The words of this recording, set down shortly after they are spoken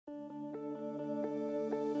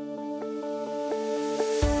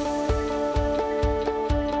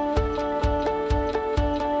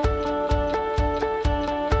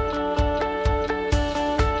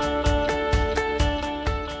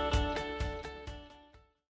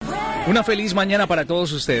Una feliz mañana para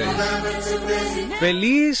todos ustedes.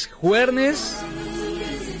 Feliz jueves.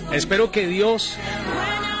 Espero que Dios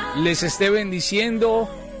les esté bendiciendo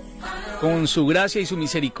con su gracia y su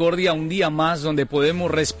misericordia un día más donde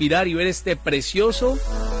podemos respirar y ver este precioso,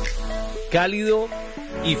 cálido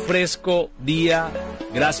y fresco día.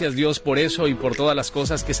 Gracias Dios por eso y por todas las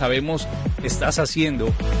cosas que sabemos estás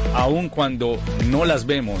haciendo, aun cuando no las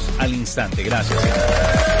vemos al instante. Gracias.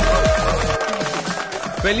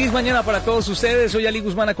 Feliz mañana para todos ustedes. Soy Ali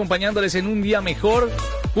Guzmán acompañándoles en un día mejor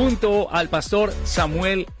junto al pastor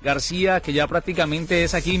Samuel García, que ya prácticamente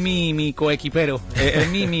es aquí mi coequipero,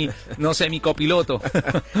 mi copiloto.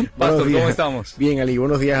 Pastor, ¿cómo estamos? Bien, Ali,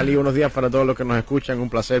 buenos días, Ali, buenos días para todos los que nos escuchan.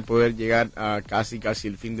 Un placer poder llegar a casi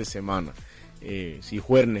el fin de semana. Sí,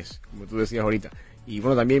 jueves, como tú decías ahorita. Y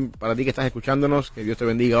bueno, también para ti que estás escuchándonos, que Dios te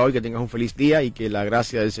bendiga hoy, que tengas un feliz día y que la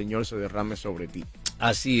gracia del Señor se derrame sobre ti.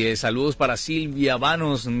 Así es, saludos para Silvia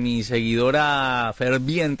Vanos, mi seguidora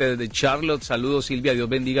ferviente desde Charlotte. Saludos Silvia, Dios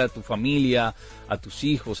bendiga a tu familia, a tus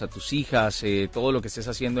hijos, a tus hijas, todo lo que estés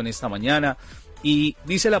haciendo en esta mañana. Y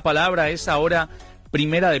dice la palabra a esta hora,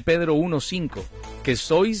 primera de Pedro 1:5, que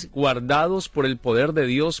sois guardados por el poder de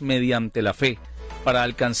Dios mediante la fe, para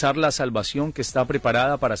alcanzar la salvación que está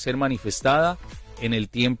preparada para ser manifestada en el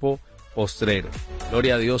tiempo postrero.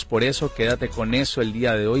 Gloria a Dios por eso, quédate con eso el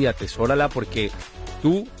día de hoy, atesórala porque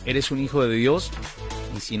tú eres un hijo de Dios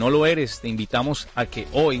y si no lo eres, te invitamos a que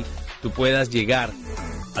hoy tú puedas llegar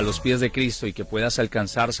a los pies de Cristo y que puedas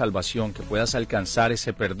alcanzar salvación, que puedas alcanzar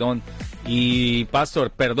ese perdón. Y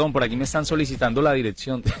pastor, perdón, por aquí me están solicitando la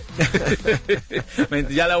dirección.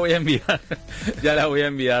 Ya la voy a enviar, ya voy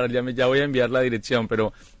a enviar la dirección,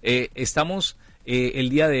 pero estamos el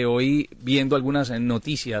día de hoy viendo algunas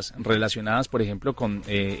noticias relacionadas, por ejemplo, con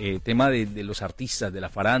tema de los artistas, de la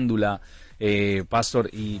farándula, pastor,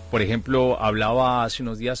 y por ejemplo hablaba hace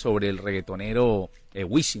unos días sobre el reggaetonero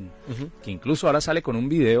Wisin, que incluso ahora sale con un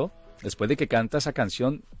video después de que canta esa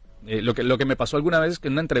canción. Lo que me pasó alguna vez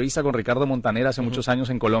en una entrevista con Ricardo Montaner hace muchos años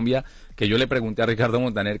en Colombia, que yo le pregunté a Ricardo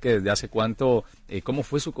Montaner que desde hace cuánto, cómo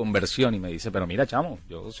fue su conversión, y me dice, pero mira chamo,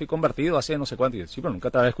 yo soy convertido hace no sé cuánto, y yo, sí, pero nunca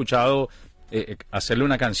te había escuchado hacerle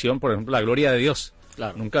una canción, por ejemplo, la gloria de Dios.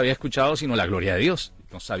 Claro. Nunca había escuchado sino la gloria de Dios,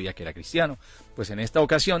 no sabía que era cristiano. Pues en esta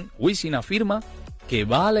ocasión Wisin afirma que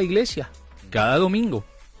va a la iglesia cada domingo,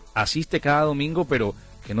 asiste cada domingo, pero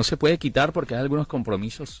que no se puede quitar porque hay algunos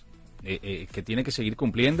compromisos que tiene que seguir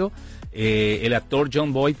cumpliendo. El actor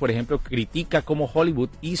John Boyd, por ejemplo, critica cómo Hollywood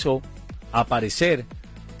hizo aparecer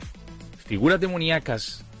figuras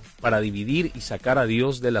demoníacas para dividir y sacar a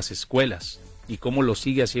Dios de las escuelas y cómo lo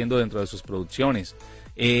sigue haciendo dentro de sus producciones.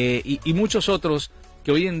 Y muchos otros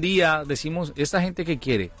que hoy en día decimos, esta gente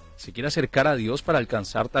que se quiere acercar a Dios para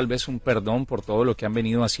alcanzar tal vez un perdón por todo lo que han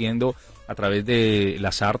venido haciendo a través de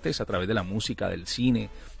las artes, a través de la música, del cine,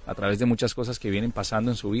 a través de muchas cosas que vienen pasando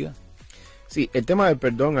en su vida. Sí, el tema del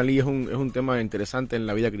perdón, Ali, es un tema interesante en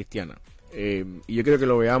la vida cristiana. Y yo creo que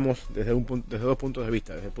lo veamos desde dos puntos de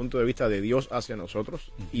vista. Desde el punto de vista de Dios hacia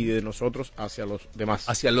nosotros y de nosotros hacia los demás.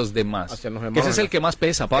 Hacia los demás. Que ese es el que más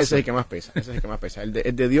pesa, Pablo. Ese es el que más pesa. El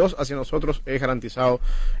de Dios hacia nosotros es garantizado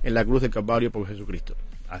en la cruz del Calvario por Jesucristo.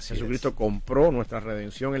 Jesucristo compró nuestra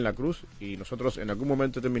redención en la cruz y nosotros en algún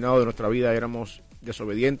momento determinado de nuestra vida éramos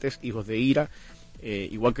desobedientes, hijos de ira,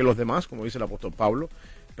 igual que los demás, como dice el apóstol Pablo.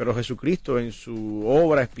 Pero Jesucristo en su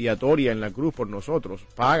obra expiatoria en la cruz por nosotros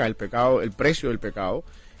paga el pecado, el precio del pecado,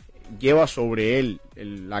 lleva sobre él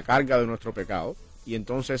la carga de nuestro pecado y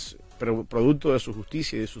entonces, producto de su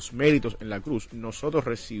justicia y de sus méritos en la cruz, nosotros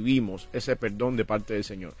recibimos ese perdón de parte del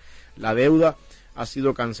Señor. La deuda ha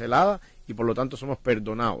sido cancelada y por lo tanto somos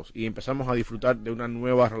perdonados y empezamos a disfrutar de una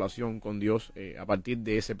nueva relación con Dios a partir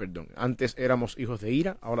de ese perdón. Antes éramos hijos de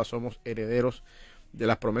ira, ahora somos herederos de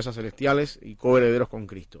las promesas celestiales y coherederos con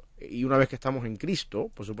Cristo. Y una vez que estamos en Cristo,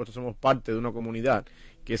 por supuesto somos parte de una comunidad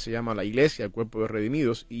que se llama la Iglesia, el cuerpo de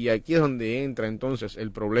redimidos, y aquí es donde entra entonces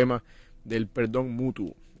el problema del perdón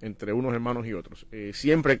mutuo entre unos hermanos y otros.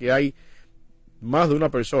 Siempre que hay más de una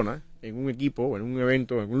persona en un equipo, en un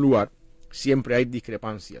evento, en un lugar, siempre hay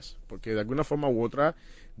discrepancias, porque de alguna forma u otra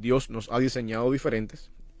Dios nos ha diseñado diferentes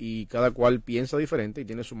y cada cual piensa diferente y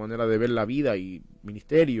tiene su manera de ver la vida y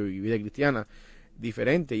ministerio y vida cristiana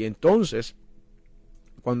diferente, y entonces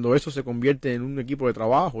cuando eso se convierte en un equipo de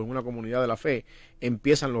trabajo, en una comunidad de la fe,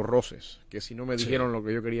 empiezan los roces, que si no me dijeron lo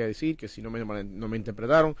que yo quería decir, que si no me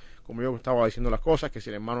interpretaron como yo estaba diciendo las cosas, que si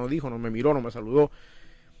el hermano dijo, no me miró, no me saludó,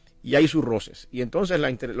 y hay sus roces. Y entonces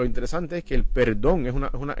lo interesante es que el perdón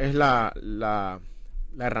es la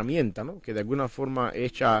herramienta, ¿no?, que de alguna forma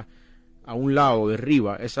echa a un lado,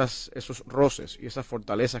 derriba esos roces y esas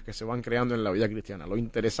fortalezas que se van creando en la vida cristiana. Lo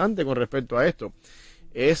interesante con respecto a esto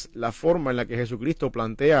es la forma en la que Jesucristo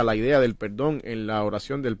plantea la idea del perdón en la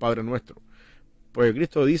oración del Padre Nuestro. Pues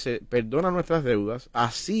Cristo dice, perdona nuestras deudas,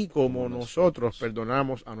 así como nosotros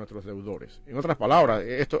perdonamos a nuestros deudores. En otras palabras,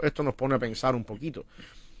 esto nos pone a pensar un poquito.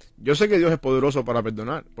 Yo sé que Dios es poderoso para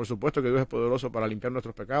perdonar, por supuesto que Dios es poderoso para limpiar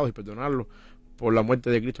nuestros pecados y perdonarlos por la muerte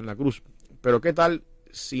de Cristo en la cruz. Pero ¿qué tal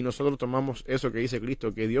si nosotros tomamos eso que dice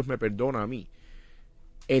Cristo, que Dios me perdona a mí,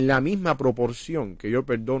 en la misma proporción que yo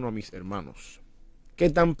perdono a mis hermanos? ¿Qué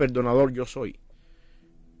tan perdonador yo soy?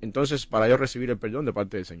 Entonces, para yo recibir el perdón de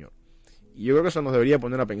parte del Señor. Y yo creo que eso nos debería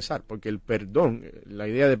poner a pensar, porque el perdón, la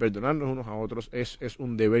idea de perdonarnos unos a otros es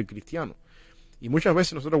un deber cristiano. Y muchas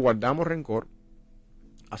veces nosotros guardamos rencor,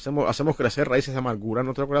 hacemos crecer raíces de amargura en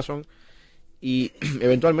nuestro corazón y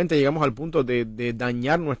eventualmente llegamos al punto de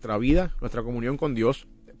dañar nuestra vida, nuestra comunión con Dios,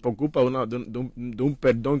 por culpa de un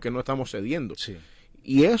perdón que no estamos cediendo. Sí.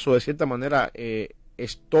 Y eso, de cierta manera,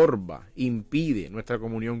 estorba, impide nuestra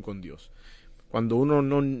comunión con Dios. Cuando uno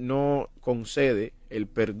no concede el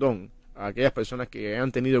perdón a aquellas personas que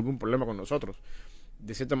han tenido algún problema con nosotros,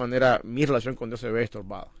 de cierta manera mi relación con Dios se ve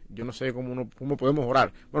estorbada. Yo no sé cómo podemos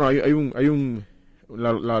orar. Bueno, hay un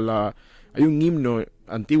himno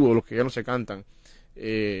antiguo, los que ya no se cantan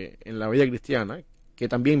en la vida cristiana, que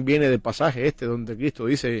también viene del pasaje donde Cristo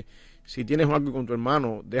dice, si tienes algo con tu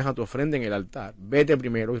hermano, deja tu ofrenda en el altar, vete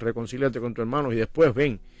primero y reconcíliate con tu hermano y después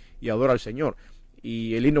ven y adora al Señor.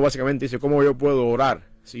 Y el himno básicamente dice, ¿cómo yo puedo orar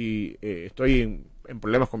si estoy en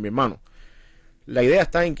problemas con mi hermano? La idea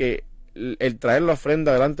está en que el traer la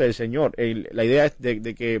ofrenda delante del Señor, la idea es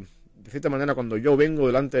de que, de cierta manera, cuando yo vengo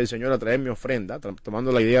delante del Señor a traer mi ofrenda,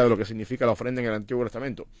 tomando la idea de lo que significa la ofrenda en el Antiguo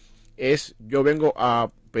Testamento, yo vengo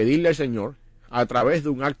a pedirle al Señor, a través de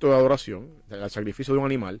un acto de adoración, del sacrificio de un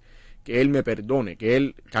animal, que Él me perdone, que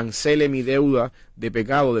Él cancele mi deuda de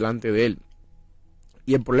pecado delante de Él.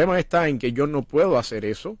 Y el problema está en que yo no puedo hacer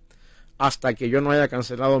eso hasta que yo no haya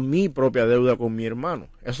cancelado mi propia deuda con mi hermano.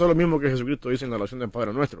 Eso es lo mismo que Jesucristo dice en la oración del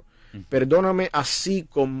Padre Nuestro. Perdóname así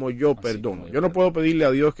como yo perdono. Yo no puedo pedirle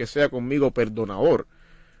a Dios que sea conmigo perdonador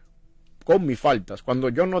con mis faltas, cuando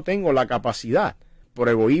yo no tengo la capacidad, por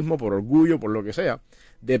egoísmo, por orgullo, por lo que sea,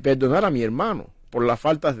 de perdonar a mi hermano por las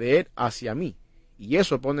faltas de él hacia mí. Y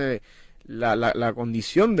eso pone la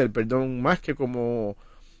condición del perdón más que como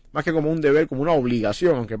un deber, como una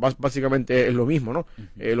obligación, aunque básicamente es lo mismo, ¿no?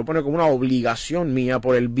 Lo pone como una obligación mía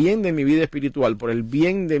por el bien de mi vida espiritual, por el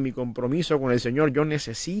bien de mi compromiso con el Señor. Yo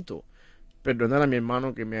necesito perdonar a mi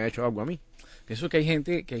hermano que me ha hecho algo a mí. Pienso que hay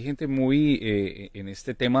gente muy, en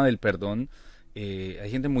este tema del perdón,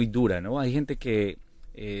 hay gente muy dura, ¿no? Hay gente que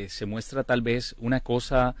se muestra tal vez una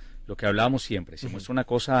cosa, lo que hablábamos siempre, se muestra una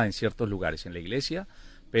cosa en ciertos lugares, en la iglesia,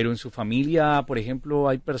 pero en su familia, por ejemplo,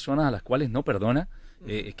 hay personas a las cuales no perdona,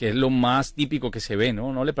 que es lo más típico que se ve,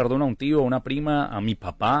 ¿no? No le perdona a un tío, a una prima, a mi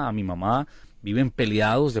papá, a mi mamá, viven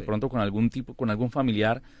peleados de pronto con algún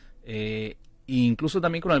familiar, e incluso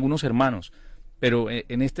también con algunos hermanos. Pero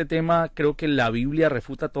en este tema creo que la Biblia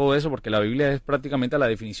refuta todo eso, porque la Biblia es prácticamente la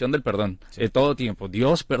definición del perdón, de todo tiempo.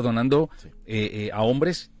 Dios perdonando a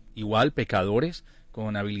hombres igual, pecadores,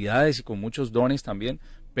 con habilidades y con muchos dones también,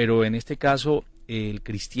 pero en este caso el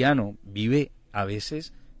cristiano vive a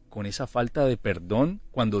veces con esa falta de perdón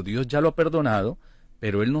cuando Dios ya lo ha perdonado,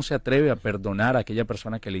 pero él no se atreve a perdonar a aquella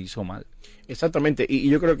persona que le hizo mal. Exactamente, y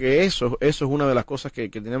yo creo que eso es una de las cosas que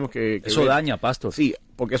tenemos que eso ver. Daña, pastor. Sí,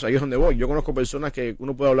 porque ahí es donde voy. Yo conozco personas que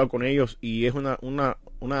uno puede hablar con ellos y es una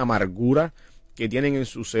amargura que tienen en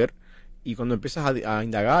su ser, y cuando empiezas a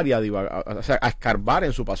indagar y a divagar, o sea, a escarbar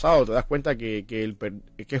en su pasado, te das cuenta que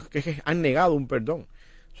han negado un perdón.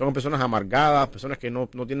 Son personas amargadas, personas que no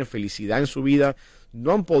tienen felicidad en su vida,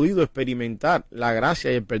 no han podido experimentar la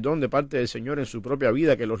gracia y el perdón de parte del Señor en su propia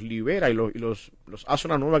vida, que los libera y los hace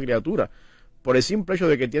una nueva criatura, por el simple hecho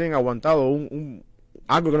de que tienen aguantado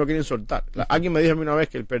algo que no quieren soltar. Alguien me dijo a mí una vez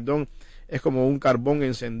que el perdón es como un carbón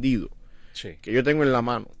encendido, que yo tengo en la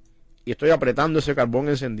mano, y estoy apretando ese carbón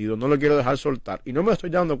encendido, no lo quiero dejar soltar, y no me estoy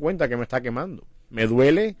dando cuenta que me está quemando. Me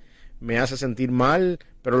duele, me hace sentir mal,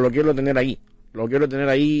 pero lo quiero tener ahí. Lo quiero tener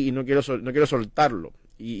ahí y no quiero soltarlo.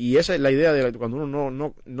 Y esa es la idea de cuando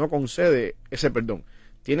uno no concede ese perdón.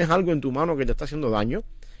 Tienes algo en tu mano que te está haciendo daño,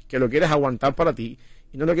 que lo quieres aguantar para ti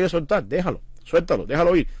y no lo quieres soltar. Déjalo, suéltalo,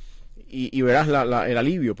 déjalo ir. Y verás el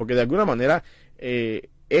alivio, porque de alguna manera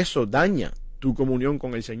eso daña tu comunión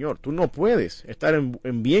con el Señor. Tú no puedes estar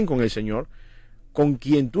en bien con el Señor, con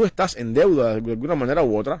quien tú estás en deuda de alguna manera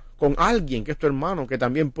u otra, con alguien que es tu hermano, que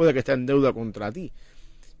también puede que esté en deuda contra ti.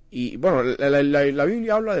 Y bueno, la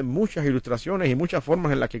Biblia habla de muchas ilustraciones y muchas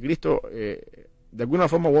formas en las que Cristo de alguna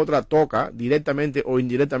forma u otra toca directamente o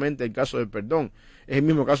indirectamente el caso del perdón. Es el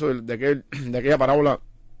mismo caso de aquella parábola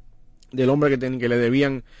del hombre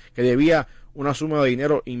que debía una suma de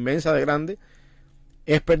dinero inmensa de grande,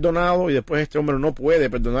 es perdonado y después este hombre no puede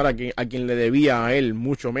perdonar a quien le debía a él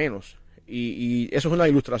mucho menos. Y eso es una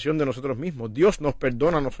ilustración de nosotros mismos. Dios nos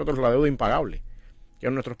perdona a nosotros la deuda impagable, que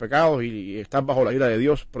son nuestros pecados y estar bajo la ira de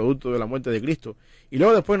Dios, producto de la muerte de Cristo. Y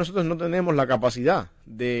luego después nosotros no tenemos la capacidad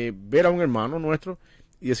de ver a un hermano nuestro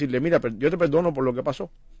y decirle, mira, yo te perdono por lo que pasó,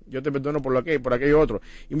 yo te perdono por aquello otro.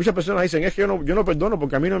 Y muchas personas dicen, es que yo no perdono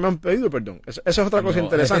porque a mí no me han pedido perdón. Esa es otra cosa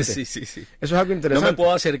interesante. Sí. Eso es algo interesante. No me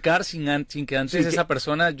puedo acercar sin que antes esa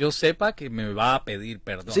persona yo sepa que me va a pedir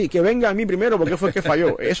perdón. Sí, que venga a mí primero porque fue el que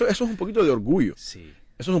falló. Eso es un poquito de orgullo. Sí.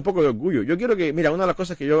 Eso es un poco de orgullo. Yo quiero que, mira, una de las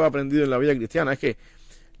cosas que yo he aprendido en la vida cristiana es que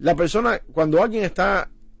la persona, cuando alguien está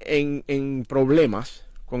en problemas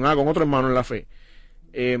con otro hermano en la fe,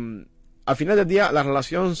 al final del día la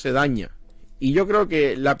relación se daña. Y yo creo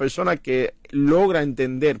que la persona que logra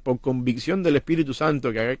entender por convicción del Espíritu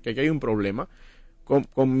Santo que aquí hay un problema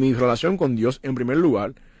con mi relación con Dios, en primer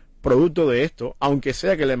lugar, producto de esto, aunque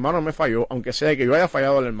sea que el hermano me falló, aunque sea que yo haya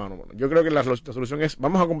fallado al hermano, bueno, yo creo que la solución es,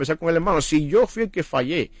 vamos a conversar con el hermano. Si yo fui el que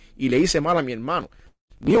fallé y le hice mal a mi hermano,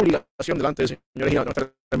 mi obligación delante del Señor es ir a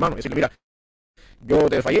nuestro hermano y decirle, mira, yo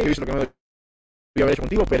te fallé, yo hice lo que no debía haber hecho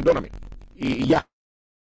contigo, perdóname. Y ya.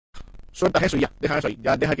 Sueltas eso y ya, deja eso ahí.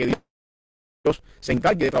 Ya deja que Dios se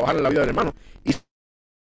encargue de trabajar en la vida del hermano y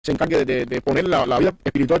se encargue de poner la vida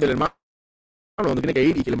espiritual del hermano donde tiene que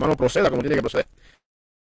ir y que el hermano proceda como tiene que proceder.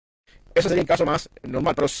 Ese sería el caso más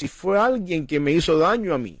normal. Pero si fue alguien que me hizo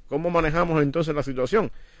daño a mí, ¿cómo manejamos entonces la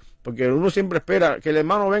situación? Porque uno siempre espera que el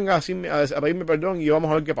hermano venga así a pedirme perdón y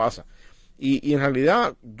vamos a ver qué pasa. Y en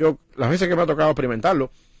realidad, las veces que me ha tocado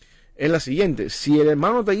experimentarlo, es la siguiente: si el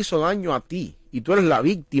hermano te hizo daño a ti y tú eres la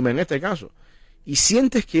víctima en este caso, y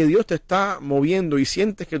sientes que Dios te está moviendo y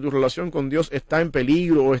sientes que tu relación con Dios está en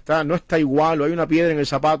peligro o no está igual, o hay una piedra en el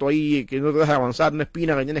zapato ahí que no te deja avanzar, una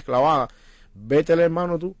espina que tienes clavada, vete al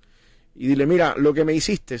hermano tú y dile, mira, lo que me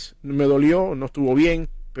hiciste me dolió, no estuvo bien,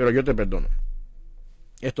 pero yo te perdono.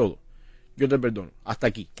 Es todo. Yo te perdono. Hasta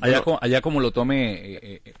aquí. Allá como lo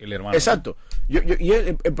tome el hermano. Exacto. Y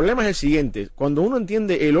el problema es el siguiente. Cuando uno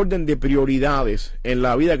entiende el orden de prioridades en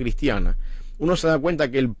la vida cristiana, uno se da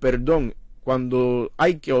cuenta que el perdón, cuando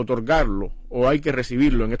hay que otorgarlo o hay que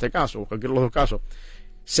recibirlo, en este caso, o cualquiera de los dos casos,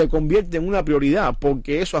 se convierte en una prioridad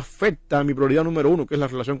porque eso afecta a mi prioridad número uno, que es la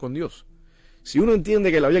relación con Dios. Si uno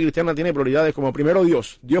entiende que la vida cristiana tiene prioridades como primero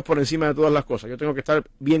Dios por encima de todas las cosas, yo tengo que estar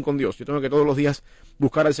bien con Dios, yo tengo que todos los días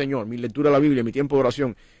buscar al Señor, mi lectura de la Biblia, mi tiempo de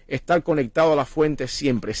oración, estar conectado a la fuente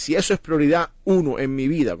siempre. Si eso es prioridad uno en mi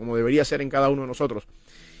vida, como debería ser en cada uno de nosotros,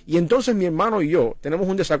 y entonces mi hermano y yo tenemos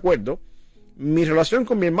un desacuerdo, mi relación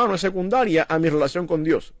con mi hermano es secundaria a mi relación con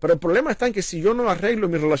Dios. Pero el problema está en que si yo no arreglo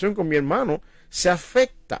mi relación con mi hermano, se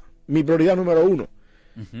afecta mi prioridad número uno.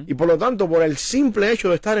 Y por lo tanto, por el simple hecho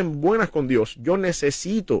de estar en buenas con Dios, yo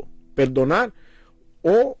necesito perdonar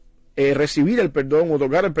o recibir el perdón o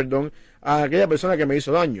otorgar el perdón a aquella persona que me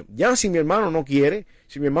hizo daño. Ya si mi hermano no quiere,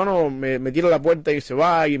 si mi hermano me tira la puerta y se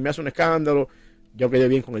va y me hace un escándalo, yo quedé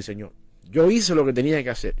bien con el Señor. Yo hice lo que tenía que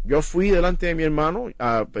hacer. Yo fui delante de mi hermano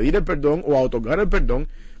a pedir el perdón o a otorgar el perdón,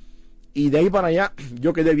 y de ahí para allá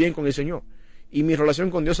yo quedé bien con el Señor. Y mi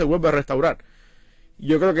relación con Dios se vuelve a restaurar.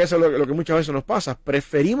 Yo creo que eso es lo que muchas veces nos pasa.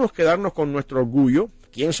 Preferimos quedarnos con nuestro orgullo.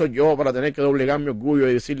 ¿Quién soy yo para tener que doblegar mi orgullo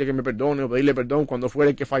y decirle que me perdone o pedirle perdón cuando fue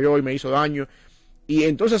el que falló y me hizo daño? Y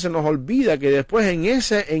entonces se nos olvida que después en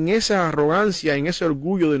esa arrogancia, en ese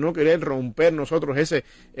orgullo de no querer romper nosotros ese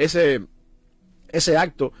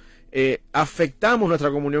acto, afectamos nuestra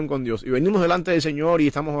comunión con Dios. Y venimos delante del Señor y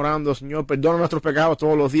estamos orando, Señor, perdona nuestros pecados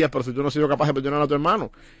todos los días, pero si tú no has sido capaz de perdonar a tu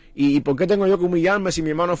hermano, ¿y por qué tengo yo que humillarme si mi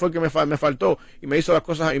hermano fue el que me faltó y me hizo las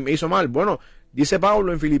cosas y me hizo mal? Bueno, dice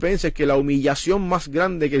Pablo en Filipenses que la humillación más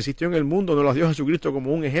grande que existió en el mundo nos la dio Jesucristo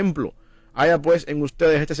como un ejemplo. Haya pues en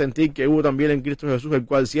ustedes este sentir que hubo también en Cristo Jesús, el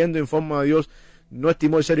cual siendo en forma de Dios no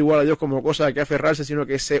estimó el ser igual a Dios como cosa de que aferrarse, sino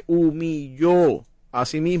que se humilló a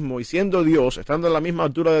sí mismo, y siendo Dios, estando en la misma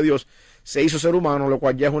altura de Dios, se hizo ser humano, lo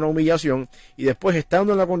cual ya es una humillación, y después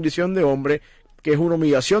estando en la condición de hombre, que es una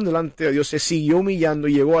humillación delante de Dios, se siguió humillando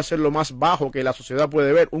y llegó a ser lo más bajo que la sociedad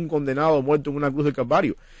puede ver, un condenado muerto en una cruz del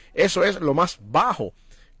Calvario. Eso es lo más bajo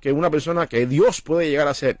que una persona, que Dios puede llegar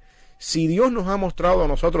a ser. Si Dios nos ha mostrado a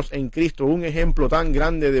nosotros en Cristo un ejemplo tan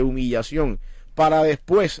grande de humillación, para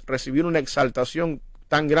después recibir una exaltación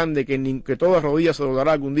tan grande que toda rodilla se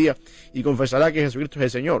doblará algún día y confesará que Jesucristo es el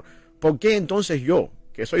Señor, ¿por qué entonces yo,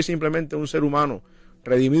 que soy simplemente un ser humano,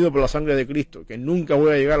 redimido por la sangre de Cristo, que nunca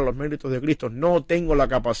voy a llegar a los méritos de Cristo, no tengo la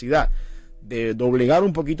capacidad de doblegar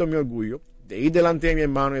un poquito mi orgullo, de ir delante de mi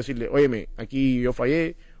hermano y decirle, óyeme, aquí yo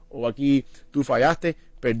fallé, o aquí tú fallaste,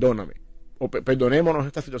 perdóname, o perdonémonos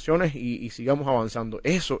estas situaciones y sigamos avanzando.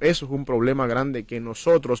 Eso es un problema grande que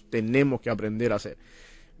nosotros tenemos que aprender a hacer.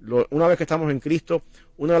 Una vez que estamos en Cristo,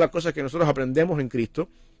 una de las cosas que nosotros aprendemos en Cristo,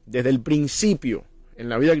 desde el principio en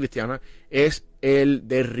la vida cristiana, es el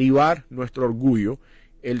derribar nuestro orgullo,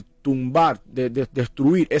 el tumbar,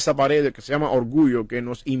 destruir esa pared que se llama orgullo, que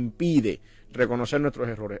nos impide reconocer nuestros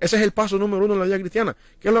errores. Ese es el paso número 1 en la vida cristiana.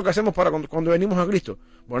 ¿Qué es lo que hacemos para cuando venimos a Cristo?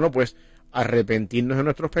 Bueno, pues arrepentirnos de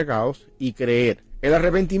nuestros pecados y creer. El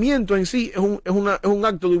arrepentimiento en sí es un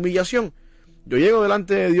acto de humillación. Yo llego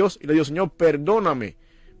delante de Dios y le digo, Señor, perdóname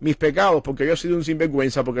mis pecados, porque yo he sido un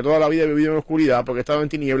sinvergüenza, porque toda la vida he vivido en oscuridad, porque he estado en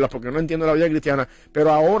tinieblas, porque no entiendo la vida cristiana, pero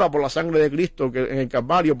ahora por la sangre de Cristo, que en el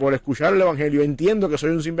Calvario, por escuchar el Evangelio, entiendo que soy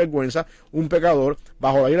un sinvergüenza, un pecador,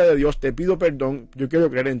 bajo la ira de Dios, te pido perdón, yo quiero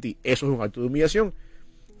creer en ti. Eso es un acto de humillación,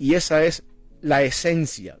 y esa es la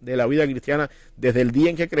esencia de la vida cristiana, desde el día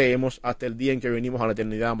en que creemos hasta el día en que venimos a la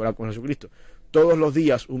eternidad a morar con Jesucristo. Todos los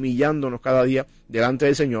días, humillándonos cada día delante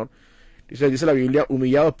del Señor. Dice la Biblia,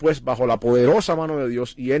 humillados pues bajo la poderosa mano de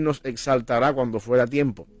Dios, y Él nos exaltará cuando fuera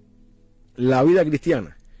tiempo. La vida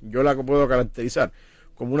cristiana, yo la puedo caracterizar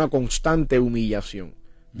como una constante humillación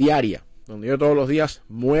diaria, donde yo todos los días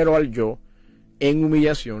muero al yo en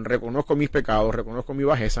humillación, reconozco mis pecados, reconozco mi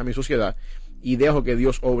bajeza, mi suciedad, y dejo que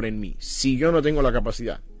Dios obre en mí. Si yo no tengo la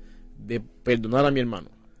capacidad de perdonar a mi hermano,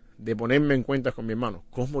 de ponerme en cuentas con mi hermano,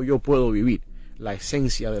 ¿cómo yo puedo vivir la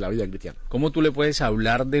esencia de la vida cristiana? ¿Cómo tú le puedes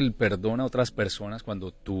hablar del perdón a otras personas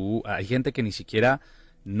cuando hay gente que ni siquiera,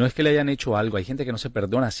 no es que le hayan hecho algo, hay gente que no se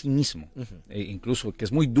perdona a sí mismo, incluso que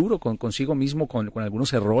es muy duro consigo mismo, con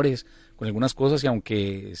algunos errores, con algunas cosas, y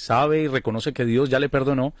aunque sabe y reconoce que Dios ya le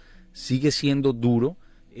perdonó, sigue siendo duro,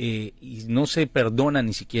 y no se perdona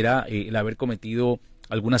ni siquiera el haber cometido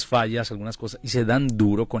algunas fallas, algunas cosas, y se dan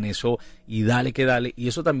duro con eso, y dale que dale, y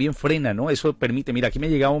eso también frena, ¿no? Eso permite, mira, aquí me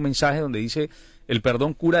llegaba un mensaje donde dice, el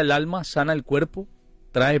perdón cura el alma, sana el cuerpo,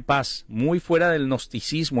 trae paz, muy fuera del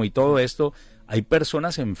gnosticismo y todo esto. Hay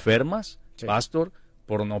personas enfermas, sí, pastor,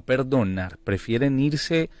 por no perdonar, prefieren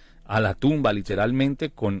irse a la tumba, literalmente,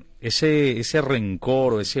 con ese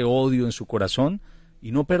rencor o ese odio en su corazón,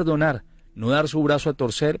 y no perdonar, no dar su brazo a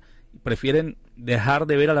torcer, prefieren dejar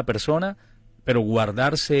de ver a la persona, pero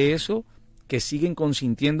guardarse eso, que siguen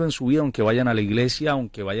consintiendo en su vida, aunque vayan a la iglesia,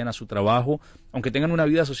 aunque vayan a su trabajo, aunque tengan una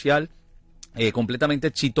vida social completamente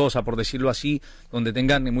exitosa, por decirlo así, donde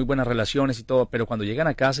tengan muy buenas relaciones y todo, pero cuando llegan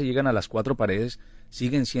a casa y llegan a las cuatro paredes,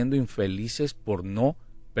 siguen siendo infelices por no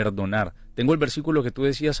perdonar. Tengo el versículo que tú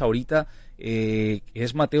decías ahorita,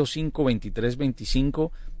 es Mateo 5, 23,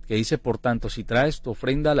 25, que dice, por tanto, si traes tu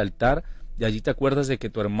ofrenda al altar y allí te acuerdas de que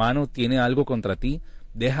tu hermano tiene algo contra ti,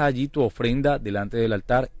 deja allí tu ofrenda delante del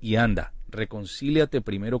altar y anda, reconcíliate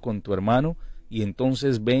primero con tu hermano y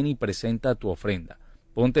entonces ven y presenta tu ofrenda.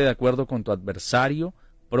 Ponte de acuerdo con tu adversario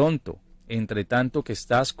pronto, entre tanto que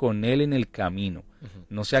estás con él en el camino.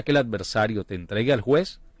 No sea que el adversario te entregue al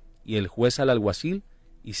juez y el juez al alguacil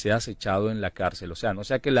y seas echado en la cárcel. O sea, no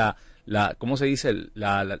sea que ¿cómo se dice?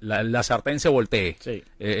 La sartén se voltee. Sí.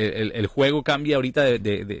 El juego cambia ahorita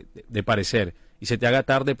de parecer y se te haga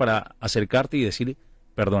tarde para acercarte y decir,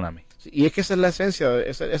 perdóname. Y es que esa es la esencia,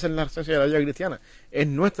 esa es la esencia de la vida cristiana. Es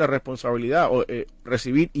nuestra responsabilidad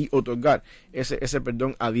recibir y otorgar ese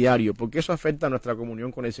perdón a diario, porque eso afecta a nuestra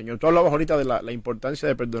comunión con el Señor. Tú hablabas ahorita de la importancia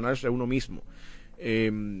de perdonarse a uno mismo.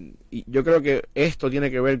 Y yo creo que esto tiene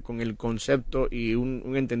que ver con el concepto y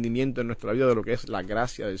un entendimiento en nuestra vida de lo que es la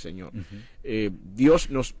gracia del Señor. Dios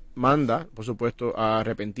nos manda, por supuesto, a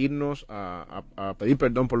arrepentirnos, a pedir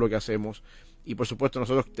perdón por lo que hacemos. Y por supuesto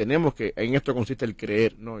nosotros tenemos que, en esto consiste el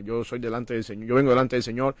creer, ¿no? Yo soy delante del Señor, yo vengo delante del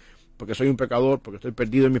Señor porque soy un pecador, porque estoy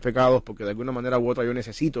perdido en mis pecados, porque de alguna manera u otra yo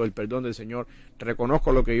necesito el perdón del Señor,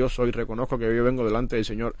 reconozco lo que yo soy, reconozco que yo vengo delante del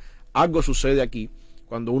Señor. Algo sucede aquí,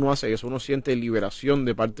 cuando uno hace eso, uno siente liberación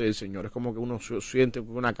de parte del Señor, es como que uno siente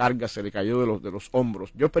que una carga se le cayó de los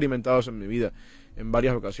hombros. Yo he experimentado eso en mi vida en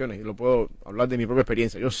varias ocasiones y lo puedo hablar de mi propia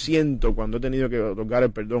experiencia. Yo siento cuando he tenido que otorgar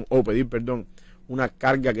el perdón o pedir perdón, una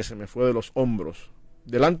carga que se me fue de los hombros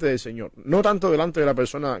delante del Señor, no tanto delante de la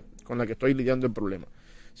persona con la que estoy lidiando el problema,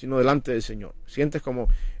 sino delante del Señor. Sientes como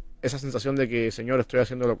esa sensación de que, Señor, estoy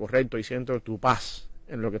haciendo lo correcto y siento tu paz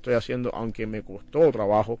en lo que estoy haciendo, aunque me costó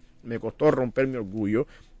trabajo, me costó romper mi orgullo,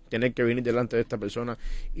 tener que venir delante de esta persona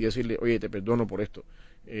y decirle, oye, te perdono por esto,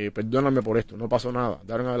 perdóname por esto, no pasó nada,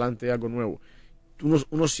 dar en adelante algo nuevo.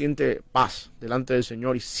 Uno siente paz delante del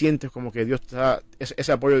Señor y sientes como que Dios te da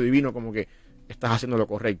ese apoyo divino, como que estás haciendo lo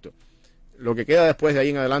correcto. Lo que queda después de ahí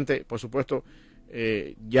en adelante, por supuesto,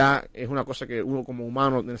 ya es una cosa que uno como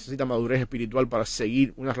humano necesita madurez espiritual para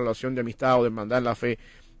seguir una relación de amistad o de hermandad en la fe,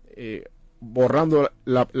 borrando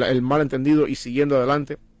el malentendido y siguiendo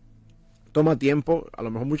adelante. Toma tiempo, a lo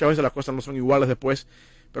mejor muchas veces las cosas no son iguales después,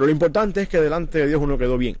 pero lo importante es que delante de Dios uno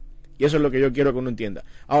quedó bien, y eso es lo que yo quiero que uno entienda.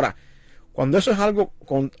 Ahora, cuando eso es algo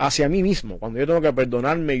hacia mí mismo, cuando yo tengo que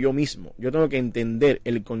perdonarme yo mismo, yo tengo que entender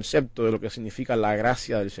el concepto de lo que significa la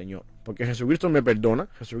gracia del Señor, porque Jesucristo me perdona,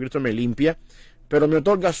 Jesucristo me limpia, pero me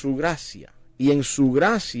otorga su gracia, y en su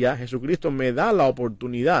gracia Jesucristo me da la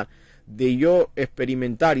oportunidad de yo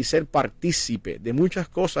experimentar y ser partícipe de muchas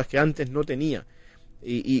cosas que antes no tenía,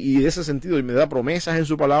 y de ese sentido, y me da promesas en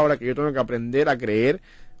su palabra que yo tengo que aprender a creer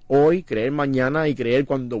hoy, creer mañana y creer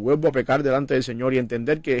cuando vuelvo a pecar delante del Señor, y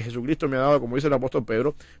entender que Jesucristo me ha dado, como dice el apóstol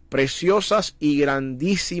Pedro, preciosas y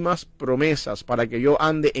grandísimas promesas para que yo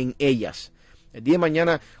ande en ellas. El día de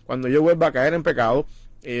mañana, cuando yo vuelva a caer en pecado,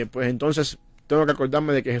 pues entonces tengo que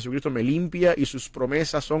acordarme de que Jesucristo me limpia y sus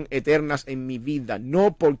promesas son eternas en mi vida,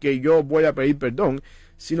 no porque yo voy a pedir perdón,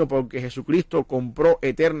 sino porque Jesucristo compró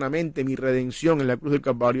eternamente mi redención en la cruz del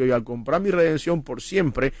Calvario, y al comprar mi redención por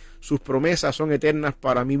siempre, sus promesas son eternas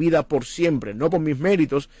para mi vida por siempre, no por mis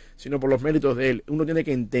méritos, sino por los méritos de Él. Uno tiene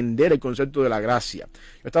que entender el concepto de la gracia.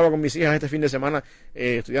 Yo estaba con mis hijas este fin de semana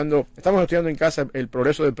estamos estudiando en casa El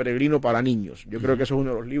progreso del peregrino para niños. Yo creo que eso es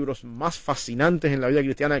uno de los libros más fascinantes en la vida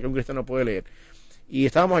cristiana que un cristiano puede leer. Y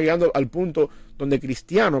estábamos llegando al punto donde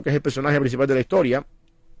Cristiano, que es el personaje principal de la historia,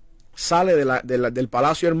 sale del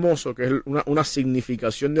palacio hermoso, que es una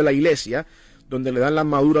significación de la iglesia, donde le dan la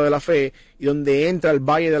armadura de la fe, y donde entra el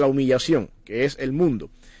valle de la humillación, que es el mundo.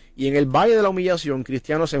 Y en el valle de la humillación,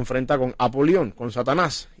 Cristiano se enfrenta con Apolión, con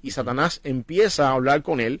Satanás, y Satanás empieza a hablar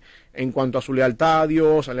con él en cuanto a su lealtad a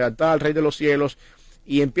Dios, a lealtad al Rey de los cielos,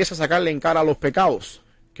 y empieza a sacarle en cara los pecados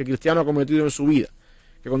que Cristiano ha cometido en su vida,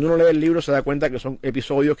 que cuando uno lee el libro se da cuenta que son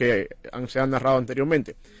episodios que se han narrado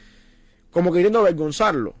anteriormente, como queriendo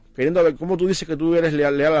avergonzarlo, queriendo ver cómo tú dices que tú eres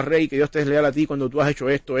leal al Rey, que Dios te es leal a ti cuando tú has hecho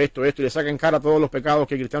esto, y le saca en cara todos los pecados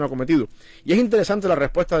que Cristiano ha cometido. Y es interesante la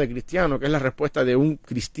respuesta de Cristiano, que es la respuesta de un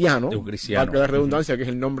cristiano, para la redundancia, que es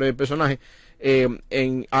el nombre del personaje,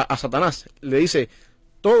 a Satanás. Le dice,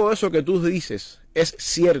 todo eso que tú dices es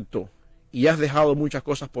cierto, y has dejado muchas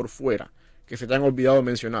cosas por fuera que se te han olvidado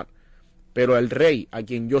mencionar, pero el Rey a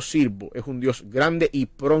quien yo sirvo es un Dios grande y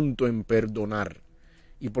pronto en perdonar,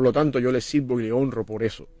 y por lo tanto yo le sirvo y le honro por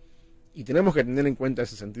eso. Y tenemos que tener en cuenta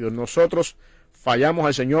ese sentido. Nosotros fallamos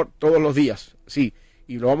al Señor todos los días, sí,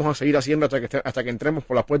 y lo vamos a seguir haciendo hasta que entremos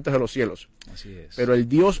por las puertas de los cielos. Así es. Pero el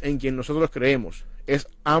Dios en quien nosotros creemos es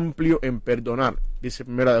amplio en perdonar. Dice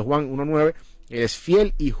 1 de Juan 1:9, Él es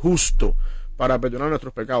fiel y justo para perdonar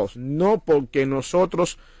nuestros pecados, no porque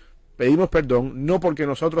nosotros pedimos perdón, no porque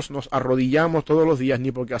nosotros nos arrodillamos todos los días,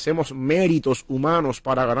 ni porque hacemos méritos humanos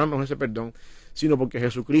para ganarnos ese perdón, sino porque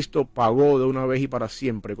Jesucristo pagó de una vez y para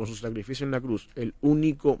siempre con su sacrificio en la cruz el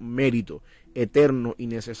único mérito eterno y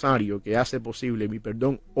necesario que hace posible mi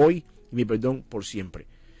perdón hoy y mi perdón por siempre.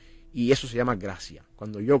 Y eso se llama gracia.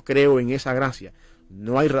 Cuando yo creo en esa gracia,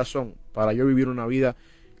 no hay razón para yo vivir una vida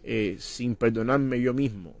sin perdonarme yo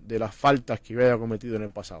mismo de las faltas que yo haya cometido en el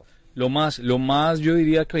pasado. Lo más, yo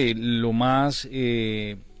diría que lo más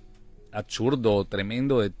absurdo,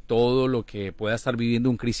 tremendo de todo lo que pueda estar viviendo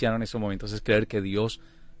un cristiano en estos momentos es creer que Dios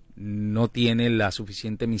no tiene la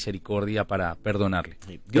suficiente misericordia para perdonarle.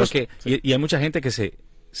 Dios, creo que, sí. y hay mucha gente que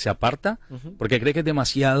se aparta porque cree que es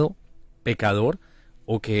demasiado pecador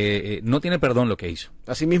o que no tiene perdón lo que hizo.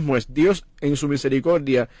 Así mismo es. Dios en su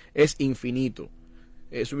misericordia es infinito.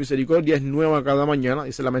 Su misericordia es nueva cada mañana,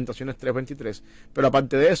 dice Lamentaciones 3:23, pero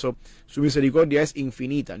aparte de eso, su misericordia es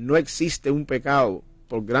infinita. No existe un pecado,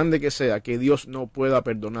 por grande que sea, que Dios no pueda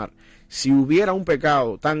perdonar. Si hubiera un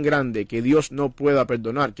pecado tan grande que Dios no pueda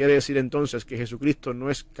perdonar, quiere decir entonces que Jesucristo no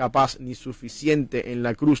es capaz ni suficiente en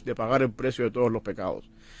la cruz de pagar el precio de todos los pecados.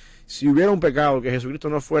 Si hubiera un pecado que Jesucristo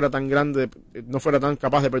no fuera tan grande, no fuera tan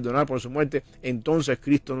capaz de perdonar por su muerte, entonces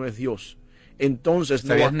Cristo no es Dios. Entonces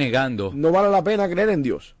estarías negando. No vale la pena creer en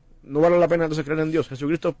Dios. No vale la pena entonces creer en Dios.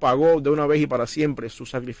 Jesucristo pagó de una vez y para siempre. Su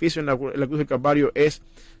sacrificio en la cruz del Calvario es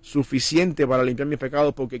suficiente para limpiar mis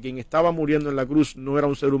pecados, porque quien estaba muriendo en la cruz no era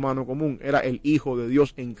un ser humano común, era el Hijo de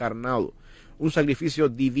Dios encarnado. Un sacrificio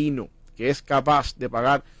divino que es capaz de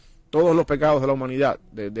pagar todos los pecados de la humanidad,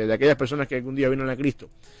 de aquellas personas que algún día vienen a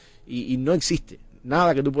Cristo. Y no existe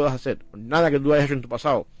nada que tú puedas hacer, nada que tú hayas hecho en tu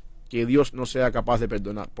pasado, que Dios no sea capaz de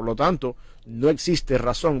perdonar. Por lo tanto, no existe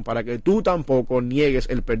razón para que tú tampoco niegues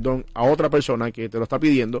el perdón a otra persona que te lo está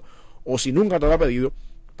pidiendo, o si nunca te lo ha pedido,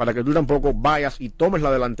 para que tú tampoco vayas y tomes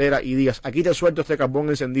la delantera y digas, aquí te suelto este carbón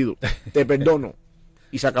encendido, te perdono,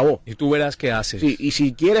 y se acabó. Y tú verás qué haces. Sí, y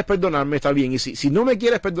si quieres perdonarme, está bien, y si no me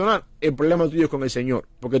quieres perdonar, el problema tuyo es con el Señor,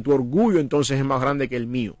 porque tu orgullo entonces es más grande que el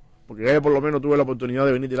mío, porque yo por lo menos tuve la oportunidad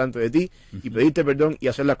de venir delante de ti y pedirte perdón y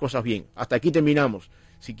hacer las cosas bien. Hasta aquí terminamos.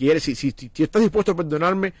 Si quieres, si estás dispuesto a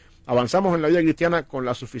perdonarme, avanzamos en la vida cristiana con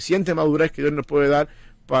la suficiente madurez que Dios nos puede dar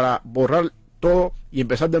para borrar todo y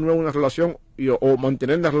empezar de nuevo una relación o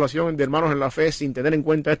mantener la relación de hermanos en la fe sin tener en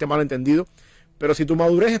cuenta este malentendido. Pero si tu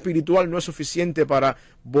madurez espiritual no es suficiente para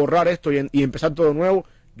borrar esto y empezar todo nuevo,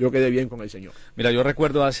 yo quedé bien con el Señor. Mira, yo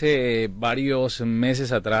recuerdo hace varios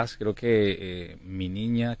meses atrás, creo que mi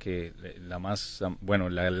niña, que la más, bueno,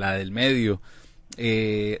 la del medio,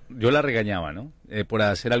 yo la regañaba, ¿no? Por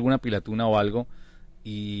hacer alguna pilatuna o algo,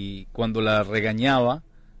 y cuando la regañaba,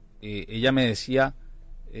 ella me decía,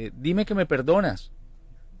 dime que me perdonas,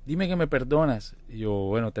 dime que me perdonas. Y yo,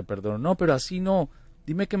 bueno, te perdono. No, pero así no.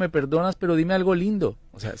 Dime que me perdonas, pero dime algo lindo.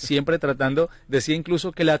 O sea, siempre tratando, decía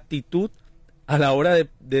incluso que la actitud a la hora de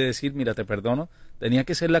decir, mira, te perdono, tenía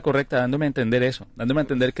que ser la correcta, dándome a entender eso, dándome a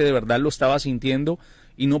entender que de verdad lo estaba sintiendo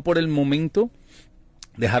y no por el momento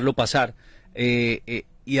dejarlo pasar.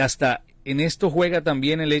 Y hasta en esto juega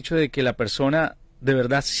también el hecho de que la persona de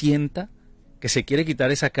verdad sienta que se quiere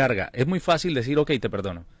quitar esa carga. Es muy fácil decir, ok, te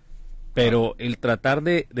perdono, pero el tratar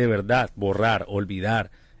de verdad borrar, olvidar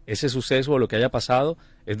ese suceso o lo que haya pasado,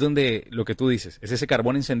 es donde lo que tú dices, es ese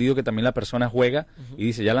carbón encendido que también la persona juega y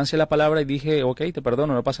dice, ya lancé la palabra y dije, ok, te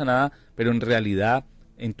perdono, no pasa nada, pero en realidad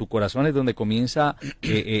en tu corazón es donde comienza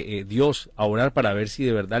Dios a orar para ver si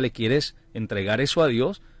de verdad le quieres entregar eso a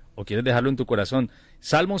Dios o quieres dejarlo en tu corazón.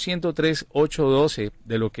 Salmo 103, 8, 12,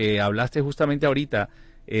 de lo que hablaste justamente ahorita,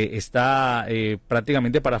 está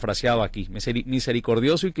prácticamente parafraseado aquí.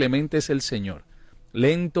 Misericordioso y clemente es el Señor,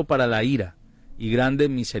 lento para la ira y grande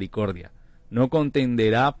en misericordia. No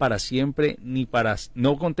contenderá para siempre, ni para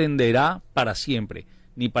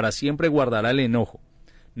siempre guardará el enojo.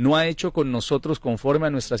 No ha hecho con nosotros conforme a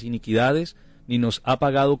nuestras iniquidades, ni nos ha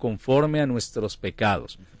pagado conforme a nuestros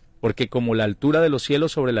pecados. Porque como la altura de los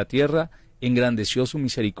cielos sobre la tierra, engrandeció su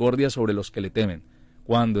misericordia sobre los que le temen.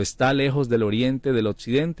 Cuando está lejos del oriente, del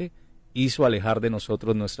occidente, hizo alejar de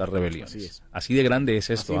nosotros nuestras rebeliones. Así de grande es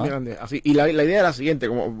esto. Así de grande. Así. Y la idea era la siguiente,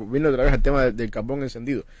 como vino otra vez el tema del carbón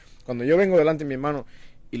encendido. Cuando yo vengo delante de mi hermano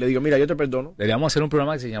y le digo, mira, yo te perdono. Deberíamos hacer un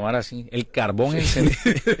programa que se llamara así, el carbón encendido.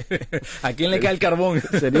 ¿A quién le cae el carbón?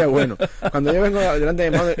 Sería bueno. Cuando yo vengo delante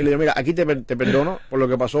de mi hermano y le digo, mira, aquí te perdono por lo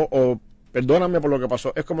que pasó, o perdóname por lo que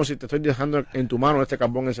pasó, es como si te estoy dejando en tu mano este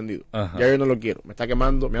carbón encendido. Ajá. Ya yo no lo quiero, me está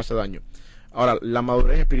quemando, me hace daño. Ahora, la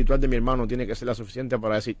madurez espiritual de mi hermano tiene que ser la suficiente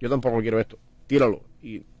para decir, yo tampoco quiero esto, tíralo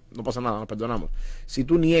y no pasa nada, nos perdonamos. Si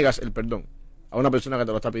tú niegas el perdón a una persona que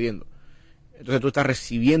te lo está pidiendo, entonces tú estás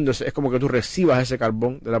recibiendo, es como que tú recibas ese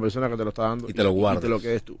carbón de la persona que te lo está dando y te lo guardas. Y te lo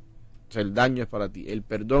quedes tú. O sea, el daño es para ti. El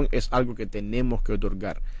perdón es algo que tenemos que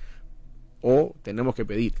otorgar o tenemos que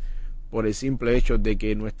pedir por el simple hecho de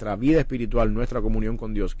que nuestra vida espiritual, nuestra comunión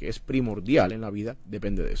con Dios, que es primordial en la vida,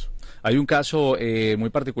 depende de eso. Hay un caso muy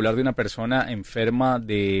particular de una persona enferma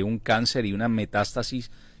de un cáncer y una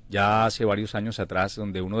metástasis ya hace varios años atrás,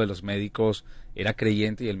 donde uno de los médicos era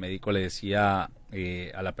creyente y el médico le decía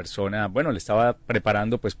a la persona, bueno, le estaba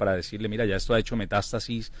preparando pues para decirle, mira, ya esto ha hecho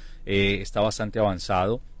metástasis, está bastante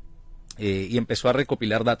avanzado. Y empezó a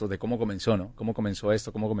recopilar datos de cómo comenzó, ¿no? Cómo comenzó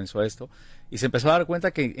esto, y se empezó a dar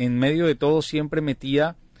cuenta que en medio de todo siempre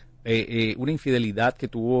metía una infidelidad que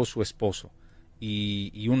tuvo su esposo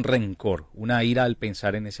y un rencor, una ira al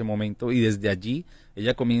pensar en ese momento, y desde allí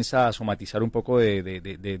ella comienza a somatizar un poco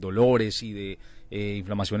de dolores y de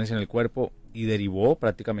inflamaciones en el cuerpo, y derivó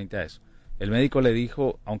prácticamente a eso. El médico le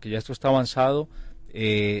dijo, aunque ya esto está avanzado,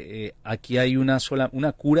 aquí hay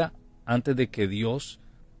una cura antes de que Dios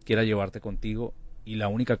quiera llevarte contigo, y la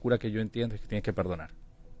única cura que yo entiendo es que tienes que perdonar.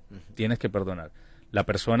 Tienes que perdonar. La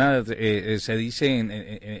persona, se dice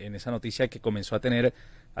en esa noticia, que comenzó a tener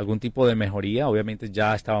algún tipo de mejoría, obviamente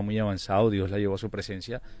ya estaba muy avanzado, Dios la llevó a su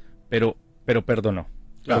presencia, pero perdonó.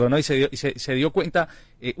 Claro. Perdonó y se dio cuenta,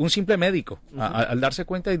 un simple médico, al darse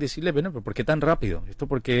cuenta y decirle, bueno, pero ¿por qué tan rápido? ¿Esto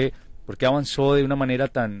por qué avanzó de una manera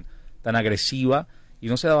tan agresiva? Y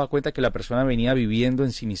no se daba cuenta que la persona venía viviendo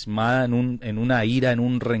ensimismada en una ira, en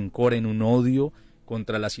un rencor, en un odio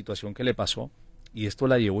contra la situación que le pasó, y esto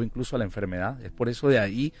la llevó incluso a la enfermedad. Es por eso de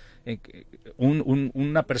ahí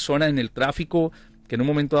una persona en el tráfico que en un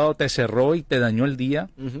momento dado te cerró y te dañó el día,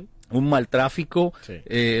 un mal tráfico. Sí.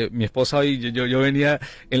 Mi esposa hoy, yo venía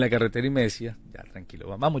en la carretera y me decía, ya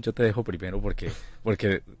tranquilo, vamos, yo te dejo primero,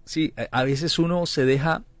 porque sí, a veces uno se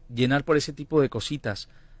deja llenar por ese tipo de cositas,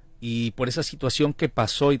 y por esa situación que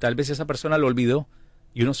pasó y tal vez esa persona lo olvidó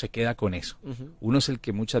y uno se queda con eso. Uno es el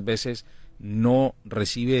que muchas veces no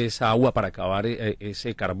recibe esa agua para acabar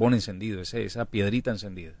ese carbón encendido, esa piedrita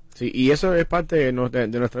encendida. Sí, y eso es parte de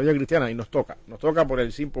nuestra vida cristiana y nos toca por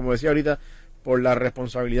el simple, como decía ahorita, por la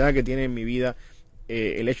responsabilidad que tiene en mi vida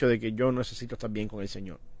el hecho de que yo necesito estar bien con el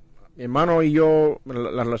Señor. Mi hermano y yo,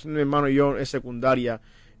 la relación de mi hermano y yo es secundaria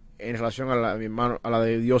en relación a la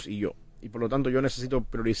de Dios y yo. Y por lo tanto yo necesito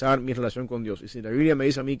priorizar mi relación con Dios. Y si la Biblia me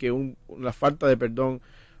dice a mí que la falta de perdón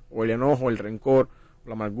o el enojo, el rencor,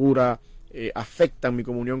 la amargura afectan mi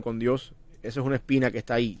comunión con Dios, eso es una espina que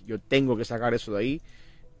está ahí. Yo tengo que sacar eso de ahí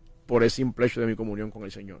por el simple hecho de mi comunión con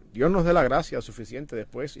el Señor. Dios nos dé la gracia suficiente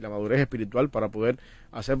después y la madurez espiritual para poder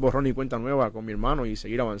hacer borrón y cuenta nueva con mi hermano y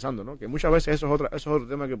seguir avanzando, ¿no? Que muchas veces eso es otro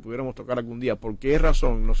tema que pudiéramos tocar algún día. ¿Por qué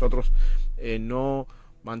razón nosotros no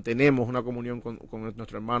mantenemos una comunión con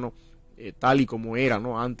nuestro hermano tal y como era,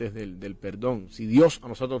 ¿no? Antes del perdón? Si Dios a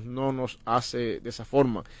nosotros no nos hace de esa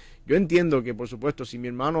forma. Yo entiendo que, por supuesto, si mi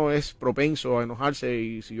hermano es propenso a enojarse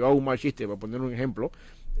y si yo hago un mal chiste, para poner un ejemplo,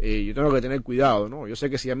 yo tengo que tener cuidado, ¿no? Yo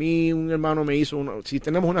sé que si a mí un hermano me hizo si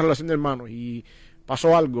tenemos una relación de hermanos y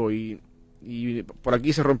pasó algo y por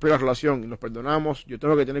aquí se rompió la relación y nos perdonamos, yo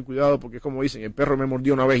tengo que tener cuidado porque es como dicen, el perro me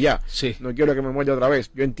mordió una vez ya, sí. No quiero que me muerda otra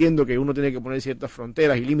vez. Yo entiendo que uno tiene que poner ciertas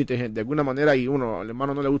fronteras y límites de alguna manera y al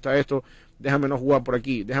hermano no le gusta esto, déjame no jugar por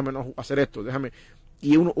aquí, déjame no hacer esto,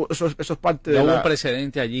 y eso es parte de hubo un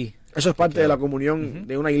precedente allí. Eso es parte de la comunión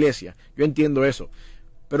de una iglesia. Yo entiendo eso.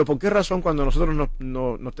 Pero ¿por qué razón cuando nosotros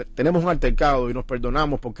tenemos un altercado y nos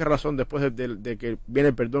perdonamos, por qué razón después de que viene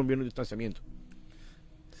el perdón viene un distanciamiento?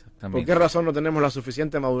 ¿Por qué razón no tenemos la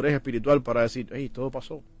suficiente madurez espiritual para decir, hey, todo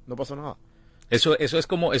pasó, no pasó nada? Eso es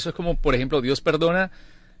como, por ejemplo, Dios perdona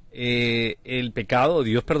el pecado,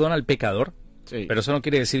 Dios perdona al pecador. Sí. Pero eso no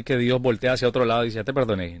quiere decir que Dios voltea hacia otro lado y dice, ya te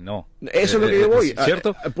perdoné. No. Eso es lo que yo voy.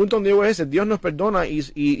 ¿Cierto? El punto donde yo voy es ese. Dios nos perdona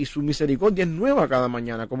y su misericordia es nueva cada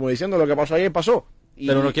mañana. Como diciendo, lo que pasó ayer pasó.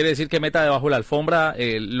 Pero no quiere decir que meta debajo de la alfombra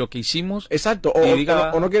lo que hicimos. Exacto.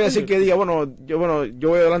 O no quiere decir que diga, yo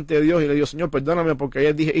voy delante de Dios y le digo, Señor, perdóname porque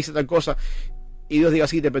ayer hice tal cosa. Y Dios diga,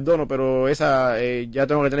 sí, te perdono, pero ya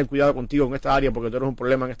tengo que tener cuidado contigo en esta área porque tú eres un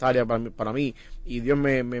problema en esta área para mí. Y Dios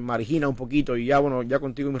me margina un poquito y ya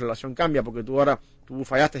contigo mi relación cambia porque tú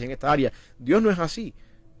fallaste en esta área. Dios no es así.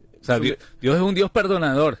 O sea, Dios es un Dios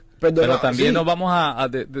perdonador. Pero también sí. Nos vamos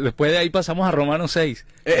después de ahí pasamos a Romanos 6.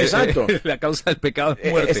 Exacto. La causa del pecado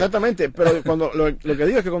es muerte. Exactamente, pero cuando lo que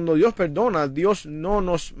digo es que cuando Dios perdona, Dios no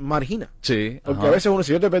nos margina. Sí. Porque a veces